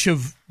a bunch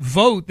of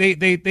vote.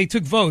 They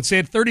took votes. They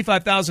had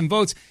 35,000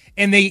 votes,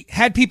 and they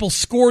had people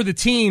score the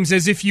teams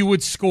as if you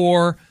would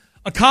score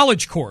a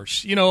college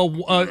course,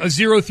 a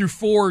 0 through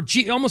 4,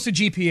 almost a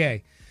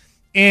GPA.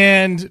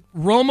 And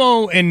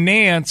Romo and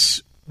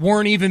Nance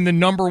weren't even the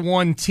number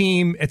one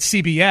team at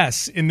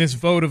CBS in this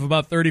vote of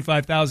about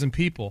 35,000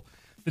 people.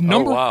 The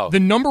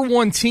number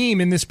one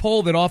team in this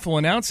poll that Awful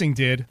Announcing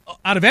did,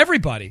 out of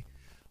everybody,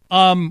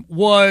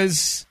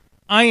 was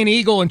Ian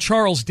Eagle and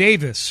Charles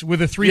Davis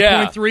with a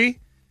 3.3.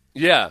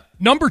 Yeah.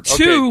 Number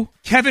 2,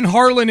 Kevin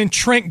Harlan and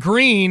Trent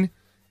Green,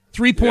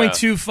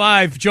 3.25.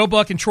 Yeah. Joe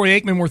Buck and Troy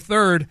Aikman were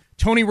third.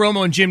 Tony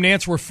Romo and Jim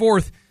Nance were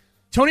fourth.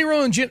 Tony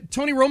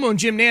Romo and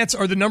Jim Nance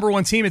are the number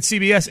one team at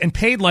CBS and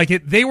paid like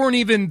it. They weren't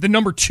even the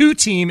number 2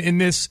 team in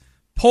this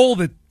poll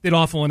that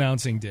Awful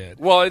Announcing did.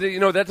 Well,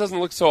 that doesn't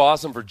look so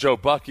awesome for Joe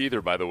Buck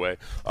either, by the way.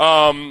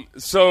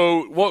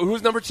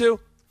 Who's number 2?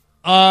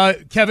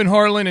 Kevin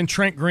Harlan and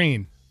Trent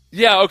Green.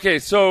 Yeah, okay,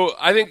 so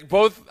I think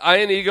both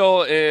Ian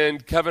Eagle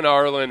and Kevin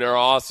Harlan are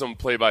awesome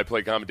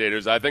play-by-play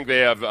commentators. I think they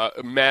have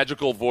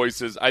magical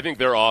voices. I think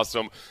they're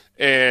awesome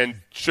and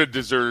should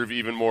deserve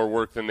even more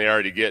work than they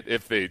already get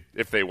if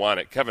they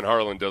want it. Kevin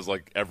Harlan does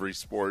every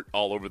sport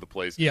all over the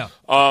place. Yeah.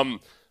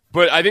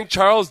 But I think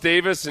Charles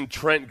Davis and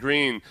Trent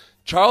Green,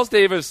 Charles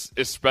Davis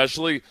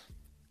especially,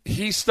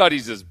 he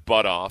studies his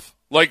butt off.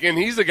 And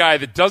he's a guy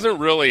that doesn't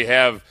really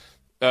have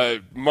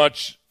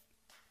much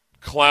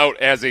clout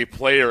as a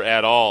player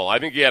at all. I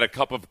think he had a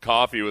cup of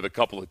coffee with a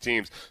couple of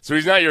teams. So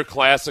he's not your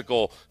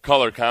classical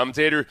color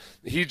commentator.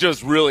 He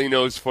just really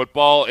knows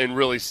football and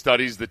really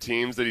studies the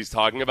teams that he's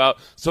talking about.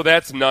 So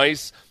that's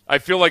nice. I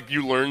feel like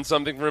you learn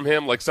something from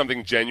him,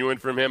 something genuine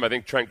from him. I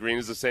think Trent Green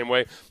is the same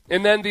way.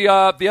 And then the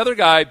other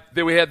guy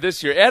that we had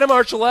this year, Adam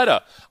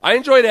Archuleta. I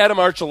enjoyed Adam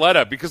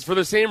Archuleta because for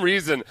the same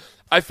reason,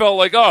 I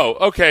felt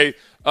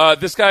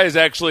this guy is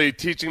actually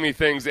teaching me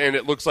things, and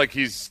it looks like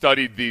he's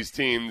studied these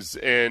teams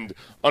and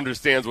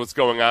understands what's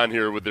going on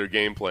here with their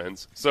game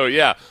plans. So,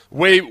 yeah,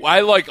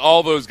 I like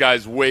all those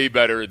guys way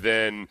better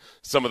than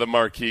some of the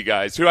marquee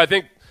guys who I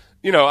think,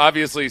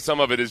 obviously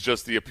some of it is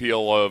just the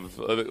appeal of,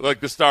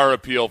 the star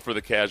appeal for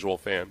the casual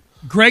fan.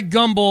 Greg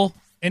Gumbel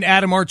and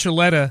Adam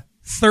Archuleta,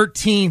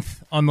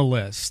 13th on the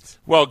list.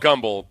 Well,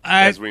 Gumbel,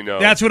 as we know.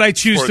 That's what I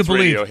choose to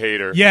believe. Sports radio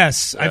hater.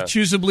 Yes, yeah. I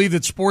choose to believe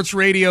that sports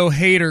radio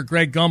hater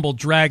Greg Gumbel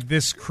dragged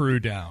this crew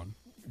down.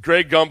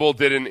 Greg Gumbel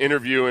did an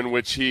interview in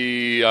which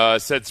he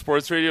said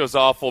sports radio is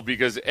awful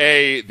because,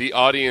 A, the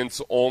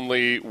audience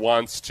only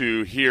wants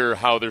to hear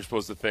how they're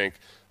supposed to think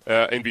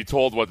and be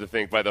told what to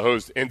think by the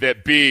host, and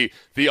that, B,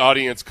 the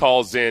audience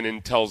calls in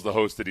and tells the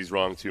host that he's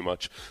wrong too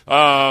much.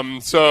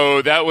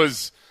 So that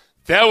was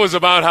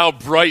about how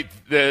bright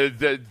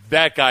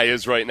that guy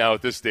is right now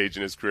at this stage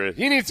in his career.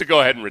 He needs to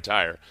go ahead and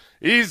retire.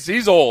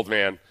 He's old,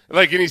 man.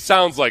 And he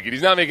sounds like it.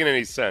 He's not making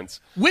any sense.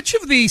 Which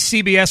of the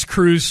CBS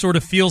crews sort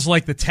of feels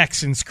like the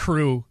Texans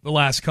crew the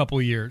last couple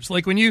of years?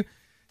 When you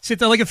sit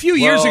there, a few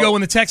years ago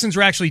when the Texans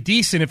were actually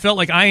decent, it felt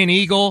like Ian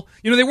Eagle.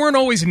 They weren't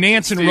always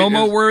Nance and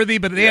Romo worthy,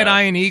 but they had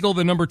Ian Eagle,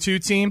 the number 2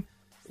 team.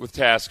 With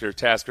Tasker.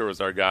 Tasker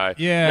was our guy.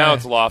 Yeah. Now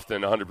it's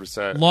Lofton,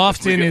 100%.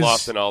 Lofton we get is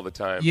Lofton all the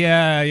time.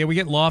 Yeah, we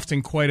get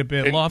Lofton quite a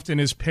bit.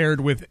 Lofton is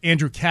paired with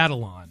Andrew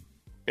Catalon.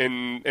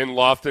 And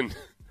Lofton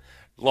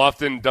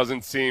Lofton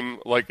doesn't seem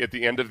like at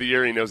the end of the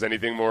year he knows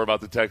anything more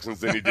about the Texans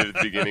than he did at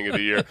the beginning of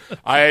the year.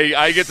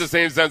 I get the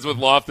same sense with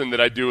Lofton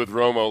that I do with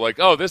Romo. Like,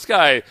 oh, this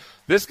guy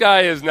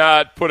has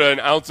not put an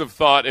ounce of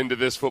thought into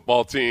this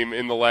football team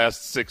in the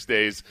last 6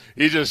 days.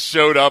 He just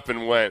showed up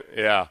and went,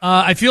 yeah.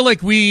 I feel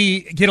like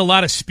we get a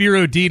lot of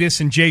Spiro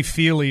Ditas and Jay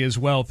Feely as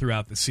well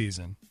throughout the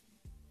season.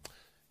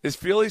 Is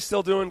Feely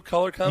still doing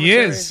color commentary?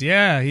 He is,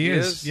 yeah, he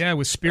is. Yeah,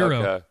 with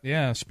Spiro. Okay.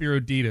 Yeah,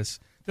 Spiro Ditas.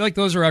 I feel like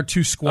those are our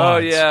two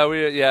squads. Oh,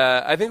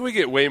 yeah. I think we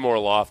get way more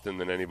Lofton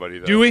than anybody,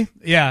 though. Do we?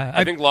 Yeah.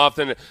 I think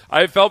Lofton –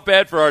 I felt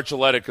bad for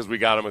Archuleta because we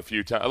got him a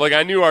few times. Like,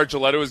 I knew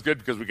Archuleta was good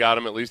because we got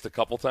him at least a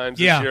couple times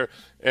this year,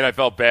 and I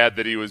felt bad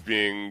that he was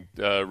being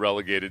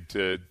relegated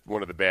to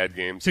one of the bad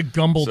games. To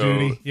Gumble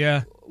duty,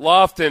 yeah.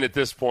 Lofton at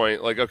this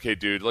point, like, okay,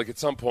 dude, like at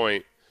some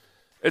point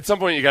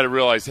you got to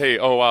realize, hey,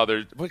 oh, wow,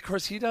 well, of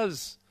course he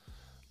does.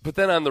 But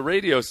then on the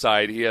radio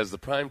side, he has the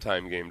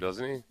primetime game,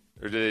 doesn't he?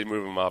 Or did they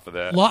move him off of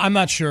that? Well, I'm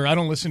not sure. I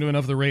don't listen to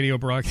enough of the radio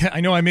broadcast.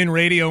 I know I'm in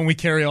radio and we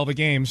carry all the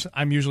games.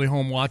 I'm usually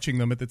home watching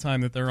them at the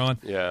time that they're on.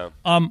 Yeah.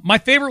 My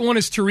favorite one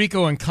is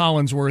Tirico and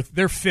Collinsworth.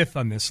 They're fifth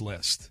on this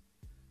list.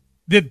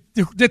 The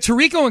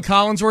Tirico and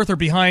Collinsworth are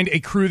behind a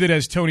crew that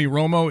has Tony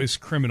Romo is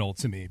criminal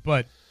to me.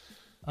 But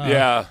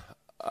yeah,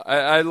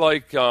 I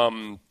like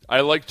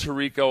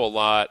Tirico a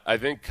lot. I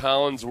think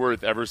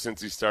Collinsworth, ever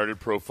since he started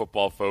Pro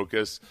Football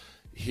Focus,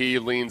 he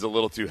leans a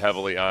little too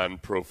heavily on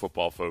Pro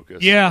Football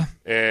Focus. Yeah.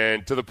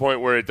 And to the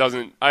point where it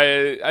doesn't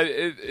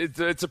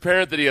it's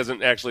apparent that he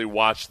hasn't actually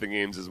watched the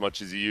games as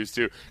much as he used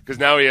to, because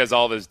now he has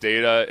all this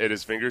data at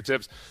his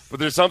fingertips. But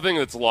there's something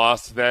that's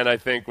lost then, I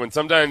think, when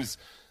sometimes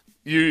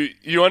you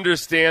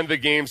understand the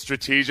game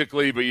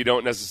strategically, but you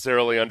don't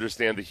necessarily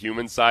understand the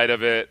human side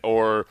of it,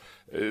 or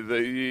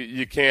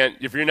you can't,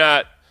 if you're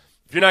not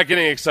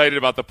getting excited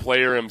about the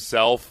player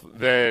himself,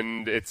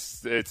 then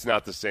it's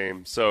not the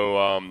same.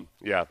 So,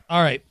 yeah.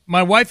 All right.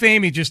 My wife,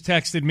 Amy, just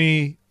texted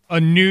me a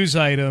news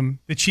item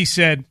that she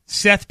said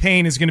Seth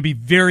Payne is going to be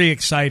very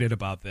excited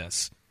about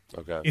this.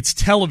 Okay. It's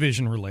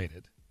television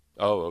related.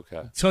 Oh, okay.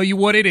 I'll tell you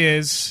what it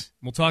is.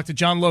 We'll talk to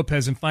John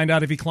Lopez and find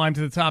out if he climbed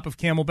to the top of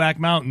Camelback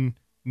Mountain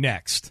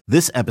next.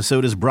 This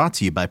episode is brought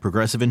to you by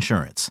Progressive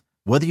Insurance.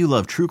 Whether you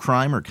love true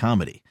crime or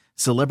comedy,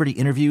 celebrity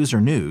interviews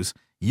or news,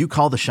 you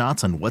call the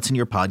shots on what's in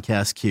your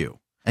podcast queue.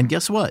 And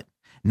guess what?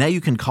 Now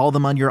you can call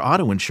them on your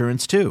auto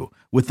insurance too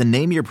with the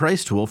Name Your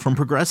Price tool from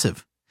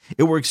Progressive.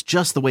 It works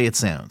just the way it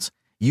sounds.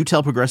 You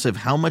tell Progressive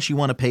how much you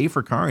want to pay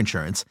for car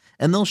insurance,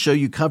 and they'll show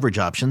you coverage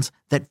options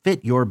that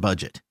fit your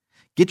budget.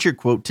 Get your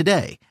quote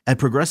today at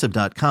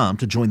Progressive.com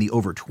to join the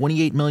over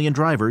 28 million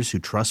drivers who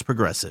trust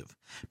Progressive.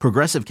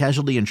 Progressive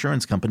Casualty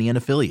Insurance Company and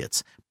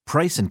Affiliates.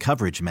 Price and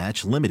coverage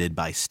match limited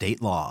by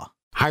state law.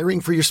 Hiring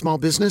for your small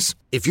business?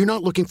 If you're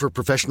not looking for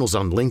professionals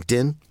on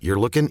LinkedIn, you're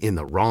looking in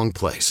the wrong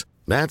place.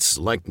 That's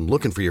like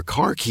looking for your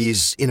car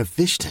keys in a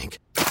fish tank.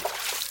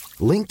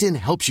 LinkedIn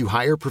helps you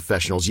hire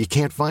professionals you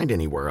can't find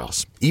anywhere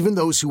else, even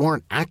those who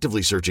aren't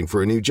actively searching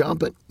for a new job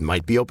but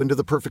might be open to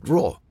the perfect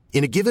role.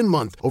 In a given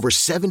month, over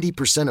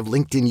 70% of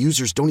LinkedIn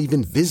users don't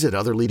even visit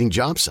other leading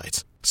job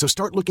sites. So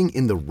start looking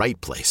in the right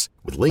place.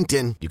 With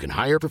LinkedIn, you can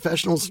hire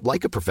professionals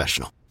like a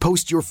professional.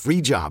 Post your free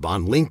job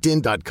on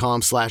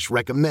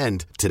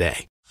linkedin.com/recommend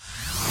today.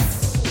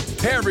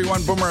 Hey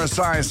everyone, Boomer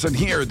Esiason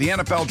here. The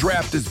NFL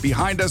Draft is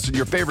behind us and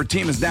your favorite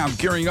team is now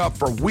gearing up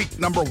for week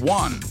number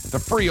 1. The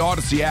free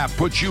Odyssey app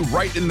puts you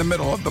right in the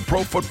middle of the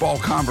pro football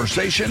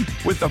conversation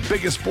with the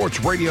biggest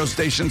sports radio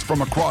stations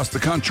from across the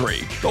country.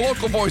 The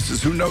local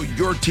voices who know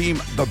your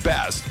team the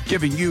best,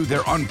 giving you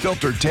their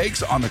unfiltered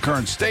takes on the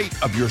current state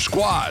of your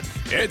squad.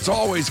 It's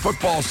always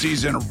football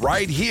season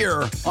right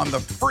here on the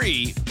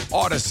free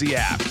Odyssey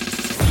app.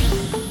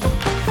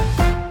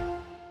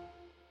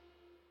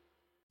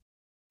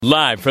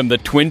 Live from the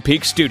Twin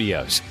Peaks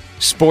studios,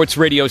 Sports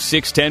Radio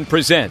 610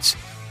 presents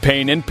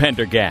Payne and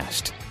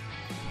Pendergast.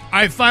 All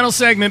right, final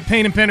segment,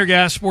 Payne and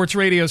Pendergast, Sports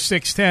Radio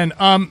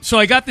 610. So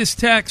I got this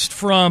text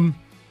from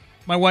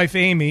my wife,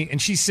 Amy,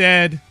 and she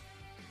said,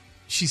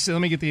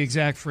 let me get the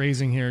exact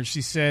phrasing here.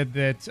 She said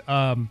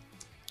that,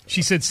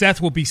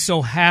 Seth will be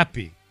so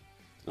happy.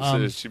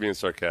 Is she being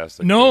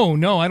sarcastic? No,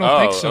 I don't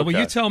think so. Okay. But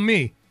you tell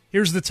me.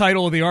 Here's the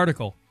title of the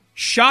article.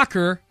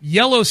 Shocker,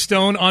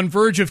 Yellowstone on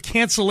verge of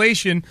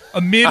cancellation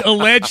amid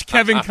alleged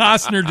Kevin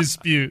Costner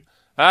dispute.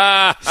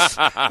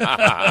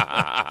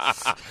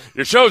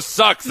 Your show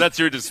sucks. That's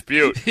your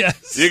dispute.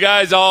 Yes. You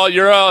guys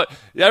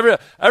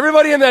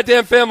everybody in that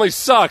damn family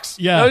sucks.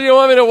 Yeah. Now you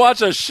want me to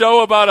watch a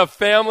show about a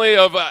family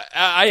of,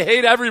 I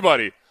hate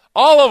everybody.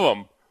 All of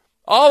them.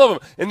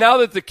 And now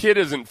that the kid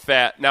isn't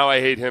fat, now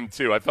I hate him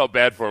too. I felt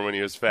bad for him when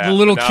he was fat. The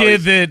little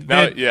kid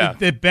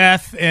that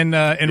Beth and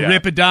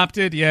Rip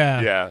adopted.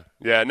 Yeah.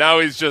 Yeah. Now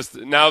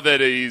that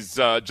he's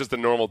just a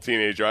normal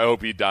teenager. I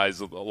hope he dies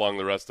along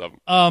the rest of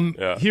them.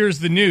 Here's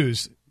the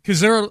news.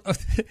 Because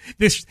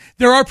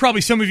there are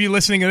probably some of you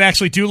listening that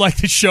actually do like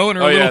the show and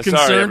are a little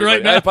concerned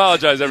right now. I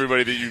apologize,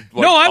 everybody, that you.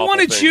 No, I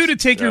wanted you to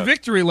take your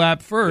victory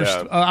lap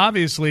first,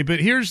 obviously.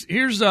 But here's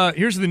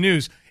the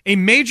news: a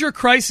major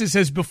crisis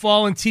has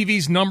befallen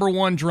TV's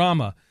 #1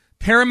 drama.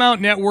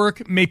 Paramount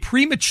Network may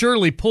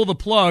prematurely pull the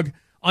plug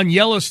on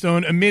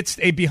Yellowstone amidst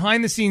a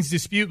behind-the-scenes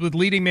dispute with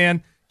leading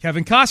man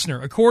Kevin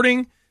Costner.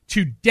 According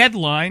to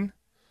Deadline,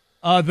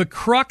 the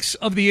crux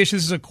of the issue,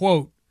 this is a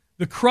quote,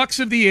 the crux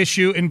of the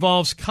issue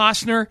involves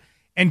Costner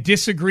and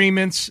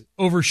disagreements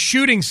over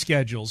shooting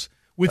schedules,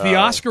 with the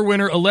Oscar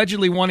winner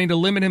allegedly wanting to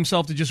limit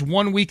himself to just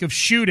 1 week of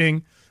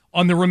shooting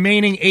on the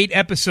remaining 8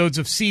 episodes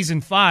of Season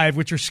 5,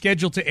 which are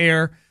scheduled to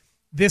air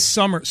this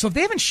summer. So if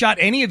they haven't shot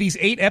any of these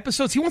 8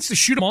 episodes, he wants to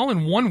shoot them all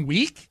in 1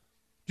 week?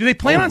 Do they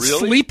plan on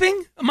really?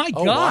 sleeping? Oh, my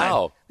God.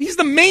 Wow. He's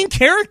the main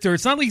character.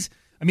 It's not like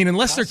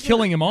unless they're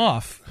killing him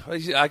off.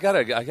 I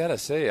gotta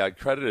say, I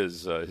credit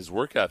his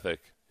work ethic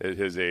at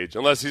his age.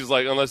 Unless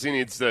he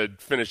needs to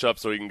finish up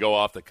so he can go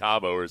off to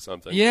Cabo or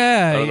something.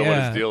 Yeah, I don't know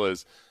what his deal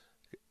is.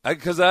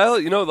 Because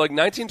like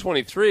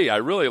 1923, I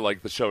really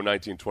like the show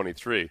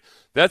 1923.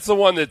 That's the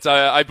one that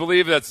I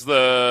believe that's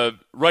the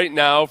right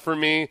now for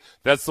me.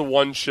 That's the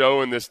one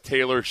show in this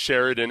Taylor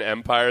Sheridan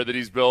empire that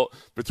he's built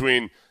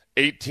between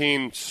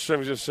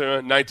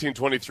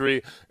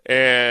 1923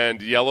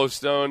 and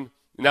Yellowstone.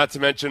 Not to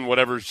mention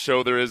whatever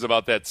show there is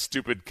about that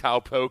stupid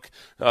cowpoke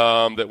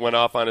that went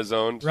off on his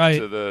own right.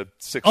 to the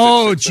 666.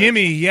 Oh,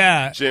 Jimmy,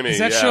 yeah. Jimmy, has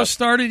that show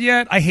started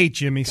yet? I hate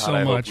Jimmy God, so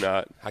I much. Hope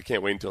not. I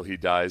can't wait until he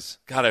dies.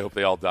 God, I hope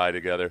they all die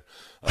together.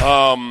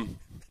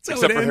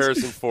 Except for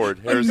Harrison Ford.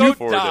 Harrison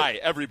Ford. Die,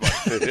 everybody.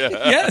 Yeah.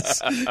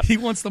 Yes, he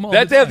wants them all.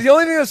 The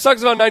only thing that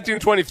sucks about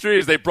 1923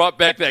 is they brought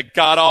back that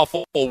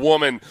god-awful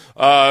woman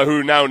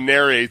who now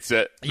narrates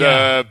it.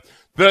 Yeah.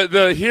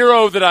 The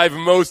hero that I've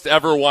most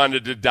ever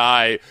wanted to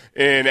die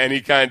in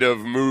any kind of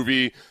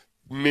movie,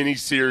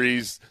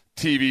 miniseries,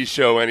 TV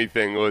show,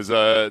 anything was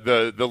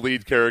the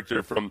lead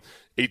character from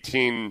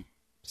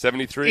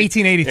 1873?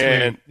 1883.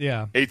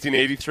 Yeah.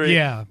 1883?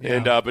 Yeah.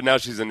 And but now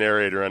she's a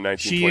narrator on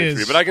 1923. She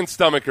is. But I can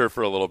stomach her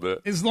for a little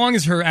bit. As long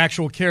as her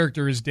actual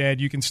character is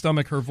dead, you can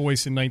stomach her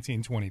voice in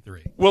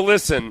 1923. Well,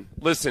 listen.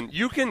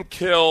 You can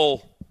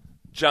kill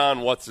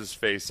John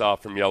What's-His-Face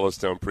off from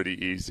Yellowstone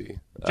pretty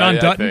easy. John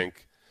Dutton? I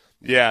think.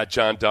 Yeah,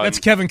 John Dutton. That's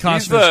Kevin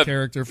Costner's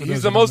character.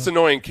 He's the most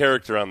annoying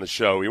character on the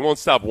show. He won't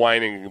stop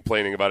whining and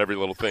complaining about every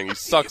little thing. He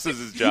sucks at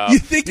his job.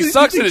 He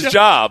sucks at his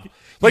job.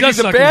 Like, he's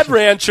a bad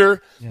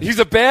rancher. Yeah. He's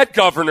a bad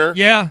governor.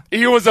 Yeah.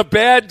 He was a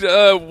bad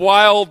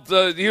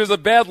he was a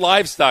bad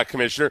livestock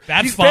commissioner.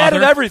 He's bad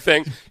at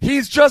everything.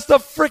 He's just a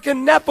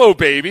freaking Nepo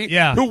baby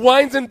who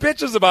whines and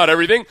bitches about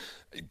everything.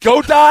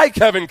 Go die,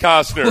 Kevin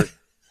Costner.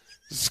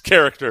 This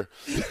character.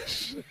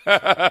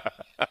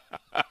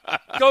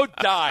 Go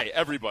die,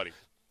 everybody.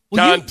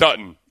 John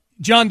Dutton.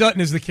 John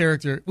Dutton is the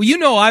character.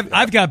 Well,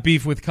 I've got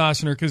beef with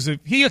Costner because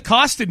he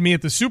accosted me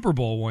at the Super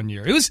Bowl one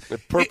year. It was the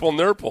Purple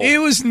Nurple. It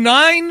was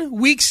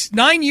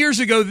 9 years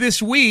ago this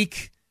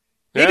week,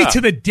 maybe to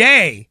the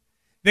day,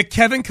 that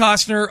Kevin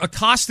Costner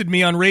accosted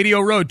me on Radio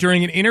Row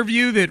during an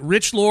interview that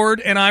Rich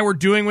Lord and I were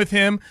doing with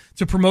him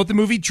to promote the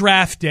movie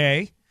Draft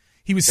Day.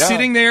 He was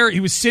sitting there. He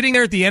was sitting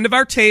there at the end of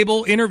our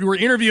table. We're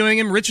interviewing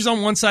him. Rich is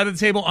on one side of the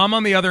table. I'm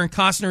on the other, and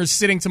Costner is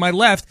sitting to my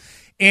left.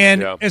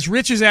 And as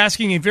Rich is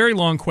asking a very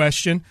long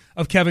question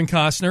of Kevin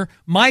Costner,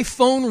 my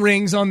phone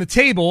rings on the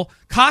table.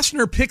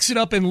 Costner picks it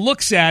up and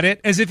looks at it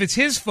as if it's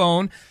his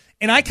phone.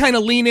 And I kind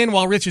of lean in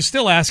while Rich is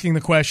still asking the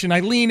question.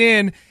 I lean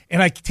in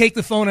and I take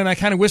the phone and I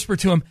kind of whisper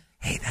to him,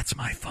 "Hey, that's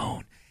my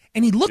phone."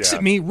 And he looks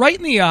at me right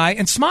in the eye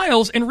and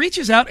smiles and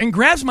reaches out and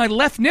grabs my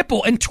left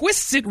nipple and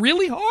twists it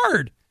really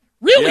hard.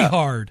 Really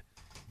hard.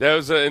 That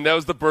was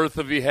the birth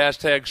of the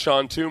hashtag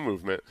Sean 2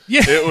 movement.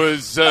 Yeah. It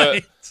was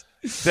right.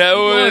 That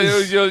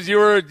was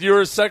you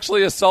were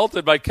sexually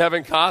assaulted by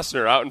Kevin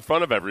Costner out in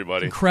front of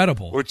everybody.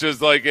 Incredible. Which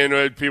is like,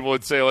 and people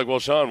would say like, "Well,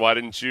 Sean, why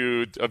didn't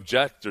you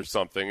object or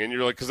something?" And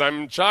you're like, "Because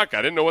I'm in shock.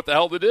 I didn't know what the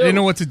hell to do." I didn't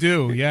know what to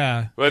do.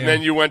 Yeah. But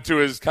then you went to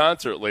his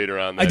concert later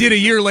on. I did a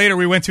year later.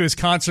 We went to his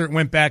concert and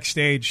went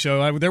backstage.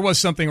 So there was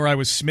something where I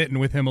was smitten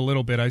with him a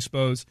little bit, I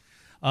suppose.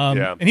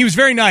 And he was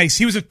very nice.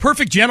 He was a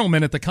perfect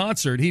gentleman at the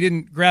concert. He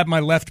didn't grab my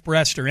left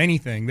breast or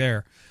anything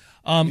there.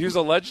 He was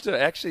alleged to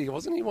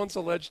wasn't he once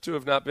alleged to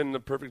have not been a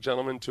perfect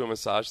gentleman to a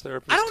massage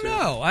therapist?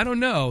 I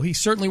don't know. He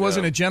certainly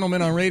wasn't a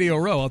gentleman on Radio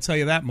Row. I'll tell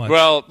you that much.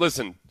 Well,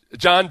 listen,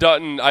 John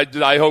Dutton.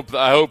 I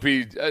hope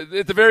he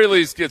at the very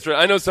least gets.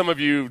 I know some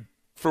of you,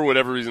 for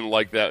whatever reason,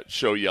 like that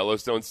show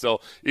Yellowstone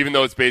still, even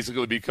though it's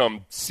basically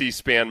become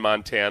C-SPAN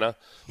Montana.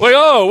 Like,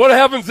 oh, what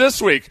happens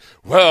this week?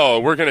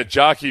 Well, we're going to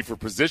jockey for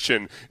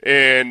position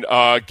in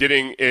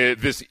getting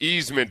this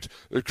easement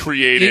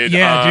created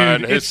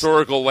on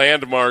historical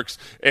landmarks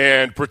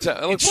and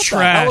pretend. Like, it's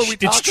trash.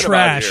 It's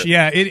trash.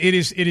 Yeah, it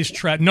is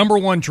trash. Number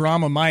one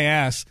drama, my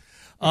ass.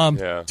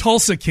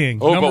 Tulsa King.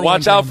 Oh, but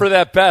watch out for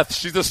that Beth.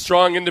 She's a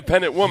strong,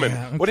 independent woman.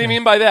 Yeah, okay. What do you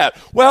mean by that?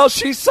 Well,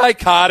 she's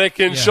psychotic,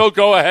 and she'll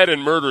go ahead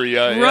and murder you.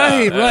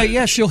 Right.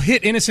 Yeah, she'll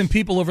hit innocent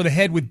people over the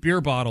head with beer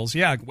bottles.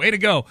 Yeah, way to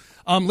go.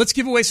 Let's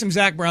give away some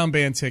Zac Brown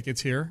Band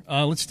tickets here.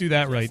 Let's do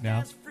that right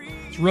now.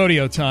 It's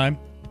rodeo time.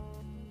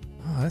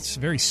 Oh, that's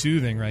very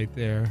soothing right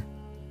there.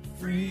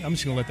 I'm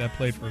just going to let that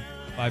play for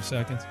 5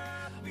 seconds.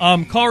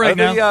 Call right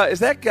now. Is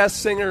that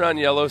guest singer on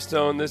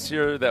Yellowstone this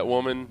year, that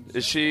woman?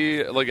 Is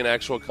she like an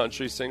actual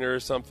country singer or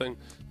something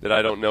that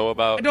I don't know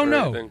about? I don't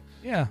know. Anything?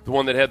 Yeah. The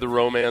one that had the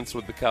romance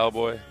with the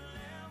cowboy?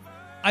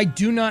 I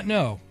do not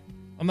know.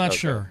 I'm not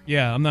sure.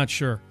 Yeah, I'm not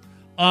sure.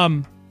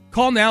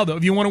 Call now, though,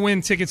 if you want to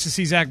win tickets to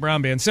see Zach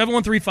Brown Band.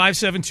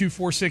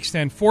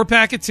 713-572-4610.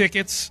 4-pack of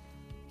tickets.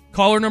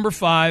 Caller number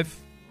 5.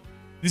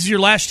 This is your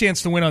last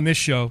chance to win on this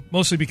show,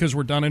 mostly because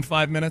we're done in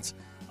 5 minutes.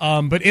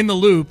 But in the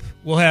loop,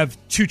 we'll have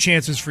 2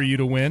 chances for you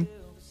to win.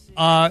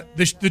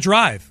 The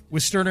Drive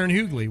with Sterner and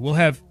Hughley. We'll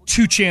have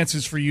 2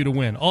 chances for you to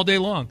win all day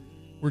long.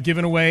 We're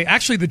giving away.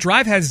 Actually, the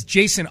Drive has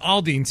Jason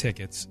Aldean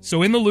tickets.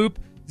 So in the loop,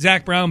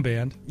 Zach Brown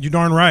Band. You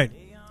darn right.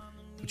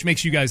 Which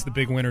makes you guys the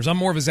big winners. I'm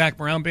more of a Zach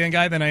Brown Band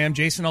guy than I am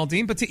Jason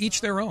Aldean, but to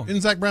each their own.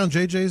 Isn't Zach Brown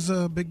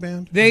JJ's big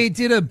band? They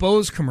did a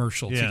Bose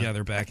commercial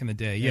together back in the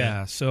day.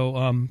 Yeah.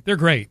 So they're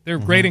great. They're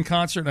great in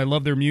concert, and I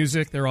love their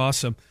music. They're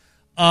awesome.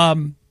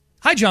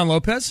 Hi, John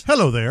Lopez.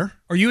 Hello there.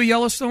 Are you a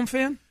Yellowstone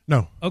fan?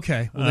 No.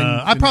 Okay. Well, then,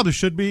 I probably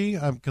should be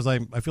because I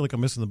feel like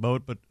I'm missing the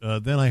boat, but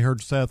then I heard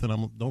Seth, and I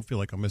don't feel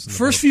like I'm missing the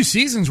boat. First few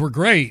seasons were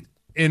great,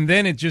 and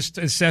then it just,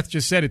 as Seth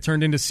just said, it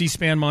turned into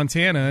C-SPAN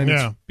Montana, and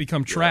it's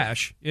become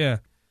trash. Yeah.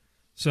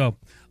 So,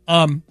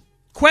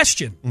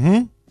 question.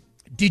 Mm-hmm.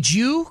 Did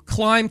you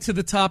climb to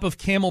the top of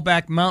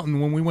Camelback Mountain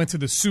when we went to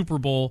the Super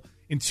Bowl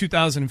in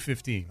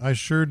 2015? I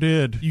sure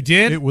did. You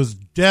did? It was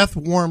death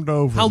warmed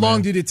over. How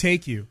long did it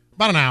take you?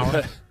 About an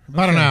hour.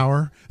 About an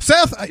hour.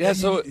 Seth,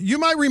 you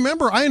might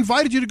remember, I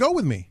invited you to go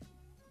with me.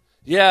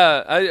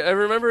 Yeah, I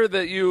remember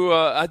that you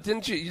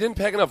didn't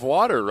pack enough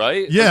water,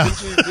 right? Yeah.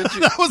 Didn't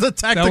you? That was a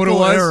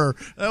tactical error.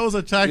 That was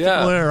a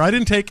tactical error. I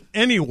didn't take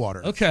any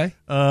water. Okay.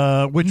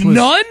 Which was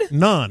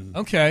none?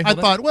 Okay. I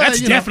thought, well, that's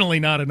definitely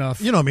not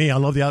enough. You know me, I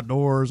love the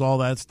outdoors, all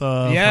that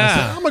stuff. Yeah. I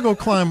said, I'm going to go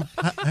climb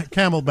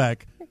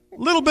Camelback. A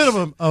little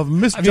bit of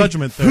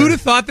misjudgment there. Who'd have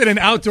thought that an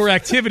outdoor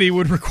activity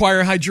would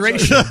require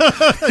hydration?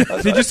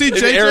 Did you see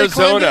JJ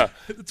Arizona?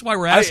 That's why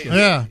we're asking.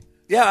 Yeah,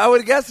 I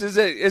would guess. Is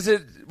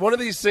it one of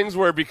these things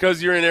where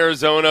because you're in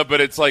Arizona,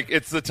 but it's like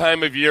it's the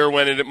time of year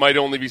when it might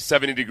only be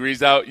 70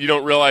 degrees out, you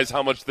don't realize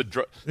how much the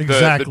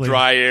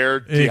dry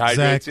air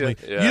dehydrates you.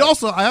 Yeah.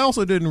 I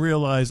also didn't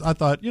realize. I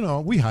thought,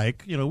 we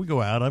hike, we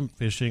go out, I'm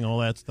fishing, all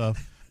that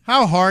stuff.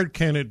 How hard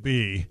can it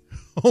be?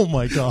 Oh,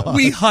 my God.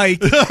 We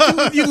hike.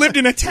 You lived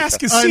in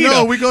Atascocita. I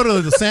know. We go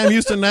to the Sam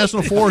Houston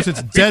National Forest.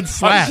 It's dead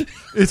flat.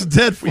 It's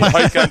dead flat. We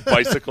hike on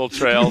bicycle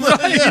trails.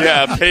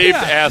 Yeah, paved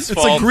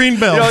asphalt. It's a green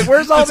belt. You're like,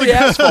 where's all the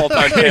asphalt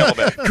on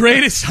Camelback?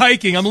 Greatest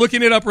hiking. I'm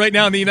looking it up right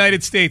now in the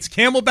United States.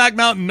 Camelback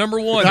Mountain, number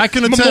 1. I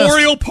can attest.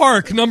 Memorial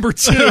Park, number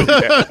 2. I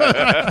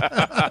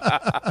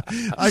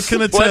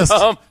can attest.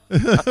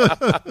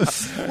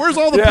 Where's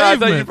all the pavement? I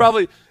thought you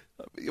probably...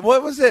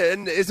 What was it?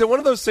 And is it one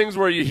of those things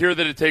where you hear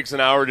that it takes an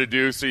hour to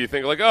do, so you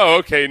think like, oh,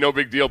 okay, no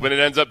big deal, but it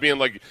ends up being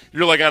like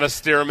you're like on a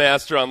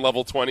Stairmaster on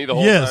level 20 the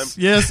whole time?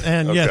 Yes,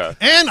 and yes.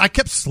 And I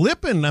kept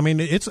slipping. I mean,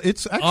 it's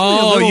actually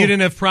a little... you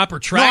didn't have proper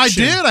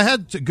traction. No, I did. I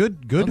had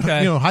good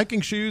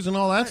hiking shoes and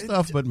all that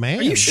stuff, but man.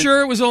 Are you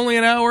sure it was only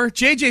an hour?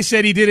 JJ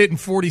said he did it in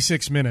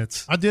 46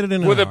 minutes. I did it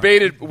in with an hour.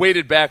 a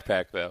weighted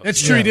backpack, though.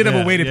 That's true. He did have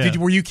a weighted...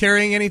 Were you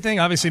carrying anything?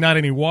 Obviously not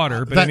any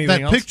water, but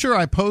anything else? That picture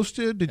I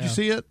posted, did you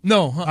see it?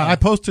 No. I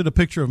posted a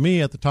picture of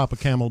me at the top of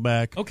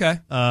Camelback. Okay.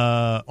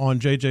 On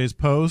JJ's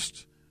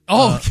post.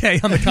 Oh, okay.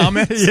 On the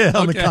comments? Yeah,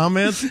 on the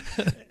comments.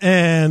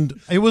 And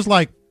it was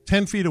like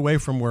 10 feet away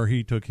from where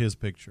he took his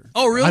picture.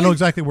 Oh, really? I know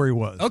exactly where he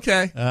was.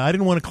 Okay. I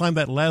didn't want to climb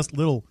that last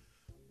little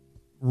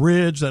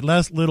ridge, that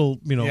last little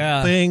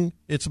thing.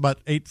 It's about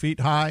 8 feet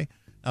high.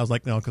 I was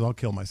like, no, because I'll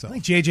kill myself. I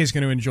think JJ's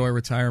going to enjoy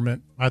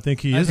retirement. I think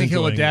he is. I think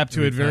he'll adapt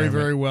to it very,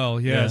 very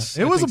well. Yes.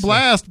 Yeah. It was a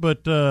blast,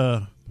 but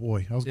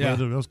boy, I was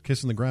glad I was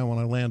kissing the ground when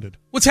I landed.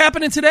 What's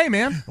happening today,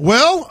 man?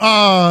 Well,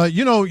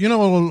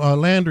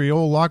 Landry,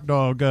 old lock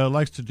dog,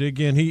 likes to dig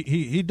in.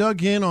 He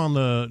dug in on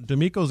the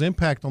D'Amico's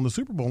impact on the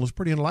Super Bowl. It was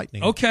pretty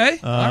enlightening. Okay,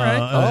 all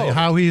right.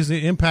 How he's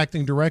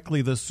impacting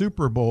directly the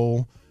Super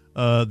Bowl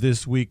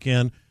this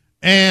weekend.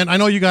 And I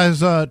know you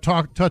guys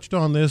touched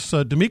on this.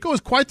 D'Amico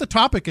is quite the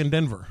topic in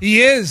Denver.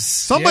 He is.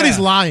 Somebody's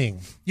lying.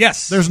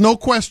 Yes. There's no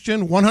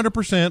question,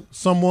 100%,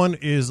 someone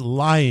is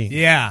lying.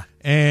 Yeah.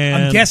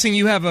 And I'm guessing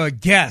you have a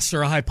guess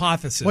or a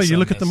hypothesis. Well, you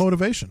look at the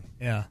motivation.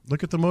 Yeah.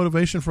 Look at the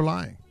motivation for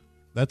lying.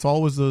 That's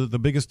always the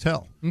biggest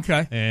tell.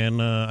 Okay.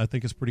 And I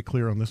think it's pretty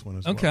clear on this one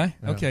as well.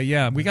 Okay,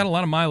 yeah. We got a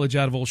lot of mileage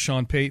out of old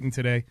Sean Payton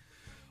today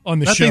on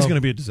the show. That thing's going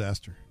to be a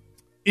disaster.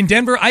 In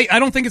Denver, I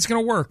don't think it's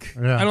going to work.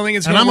 Yeah. I don't think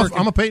it's going to work.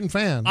 I'm a Peyton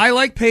fan. I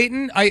like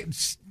Peyton. I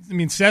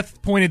mean, Seth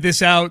pointed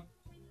this out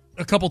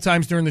a couple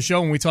times during the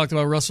show when we talked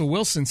about Russell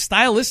Wilson.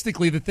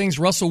 Stylistically, the things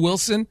Russell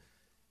Wilson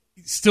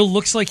still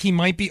looks like he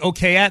might be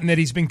okay at and that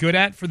he's been good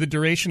at for the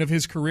duration of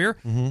his career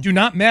do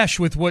not mesh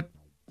with what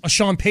a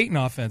Sean Payton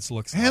offense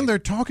looks like. And they're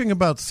talking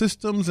about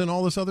systems and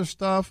all this other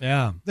stuff.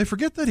 Yeah. They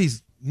forget that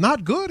he's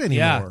not good anymore.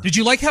 Yeah. Did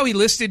you like how he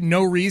listed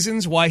no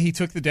reasons why he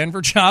took the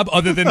Denver job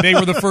other than they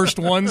were the first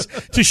ones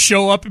to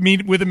show up and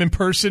meet with him in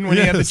person when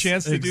he had the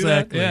chance to do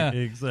that? Yeah,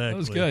 exactly. That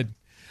was good.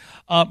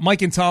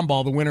 Mike and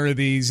Tomball, the winner of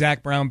the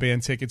Zach Brown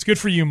Band tickets. Good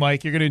for you,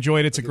 Mike. You're going to enjoy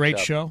it. It's a great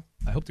show.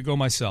 I hope to go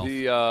myself.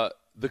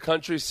 The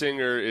country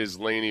singer is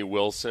Lainey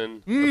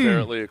Wilson,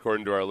 apparently,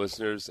 according to our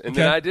listeners. And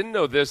then I didn't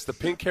know this. The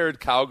pink-haired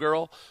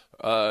cowgirl,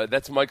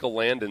 that's Michael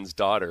Landon's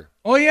daughter.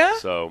 Oh, yeah?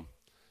 So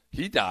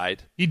he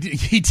died. He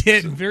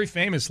did, very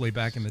famously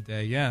back in the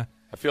day, yeah.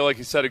 I feel like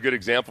he set a good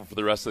example for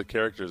the rest of the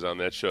characters on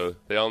that show.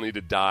 They all need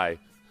to die.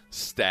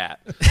 Stat.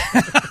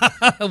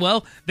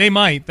 Well, they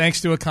might,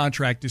 thanks to a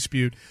contract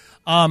dispute.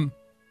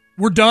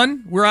 We're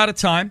done. We're out of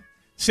time.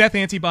 Seth,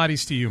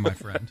 antibodies to you, my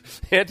friend.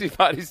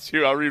 Antibodies to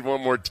you. I'll read one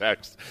more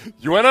text.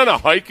 You went on a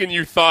hike and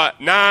you thought,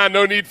 nah,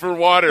 no need for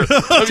water.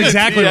 That's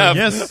exactly right.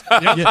 Yes,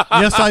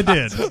 yes, I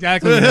did.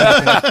 Exactly.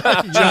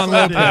 John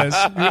Lopez,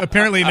 who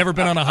apparently never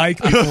been on a hike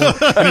before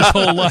in his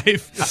whole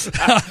life.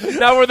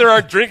 Now where there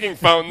are drinking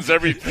fountains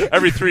every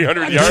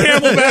 300 yards.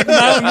 Camelback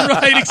Mountain,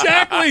 right?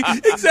 Exactly.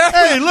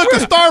 Hey, look, a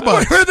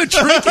Starbucks. Where the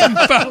drinking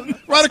fountain?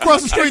 Right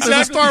across the street,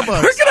 there's a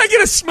Starbucks. Where can I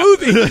get a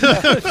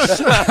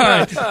smoothie? All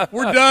right,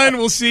 we're done.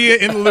 We'll see you.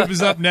 In the Loop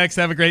is up next.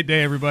 Have a great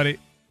day, everybody.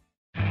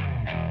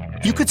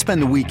 You could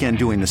spend the weekend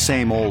doing the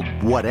same old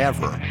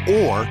whatever,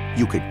 or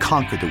you could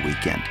conquer the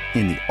weekend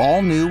in the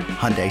all-new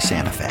Hyundai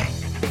Santa Fe.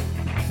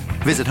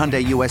 Visit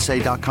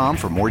HyundaiUSA.com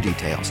for more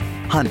details.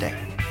 Hyundai,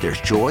 there's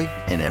joy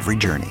in every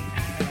journey.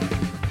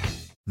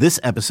 This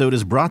episode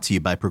is brought to you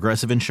by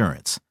Progressive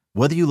Insurance.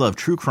 Whether you love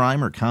true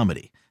crime or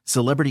comedy,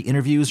 celebrity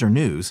interviews or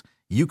news,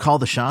 you call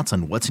the shots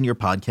on what's in your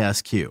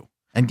podcast queue.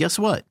 And guess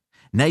what?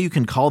 Now you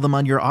can call them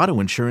on your auto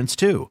insurance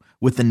too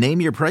with the Name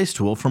Your Price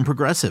tool from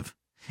Progressive.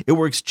 It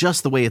works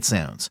just the way it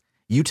sounds.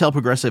 You tell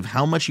Progressive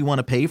how much you want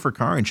to pay for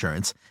car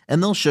insurance,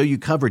 and they'll show you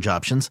coverage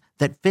options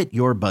that fit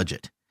your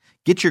budget.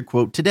 Get your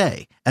quote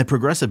today at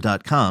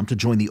Progressive.com to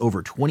join the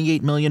over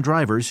 28 million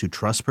drivers who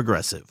trust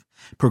Progressive.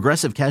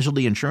 Progressive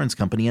Casualty Insurance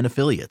Company and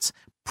Affiliates.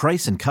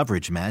 Price and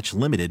coverage match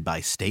limited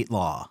by state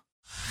law.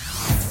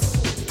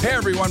 Hey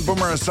everyone,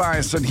 Boomer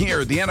Esiason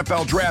here. The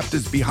NFL Draft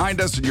is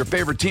behind us and your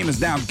favorite team is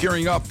now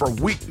gearing up for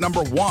week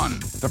number 1.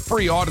 The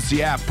free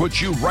Odyssey app puts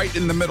you right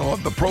in the middle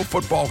of the pro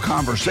football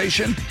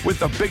conversation with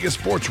the biggest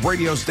sports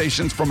radio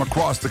stations from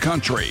across the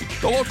country.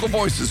 The local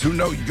voices who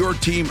know your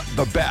team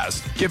the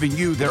best, giving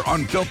you their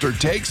unfiltered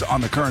takes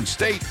on the current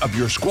state of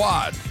your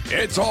squad.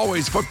 It's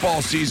always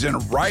football season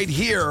right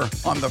here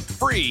on the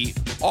free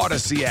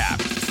Odyssey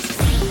app.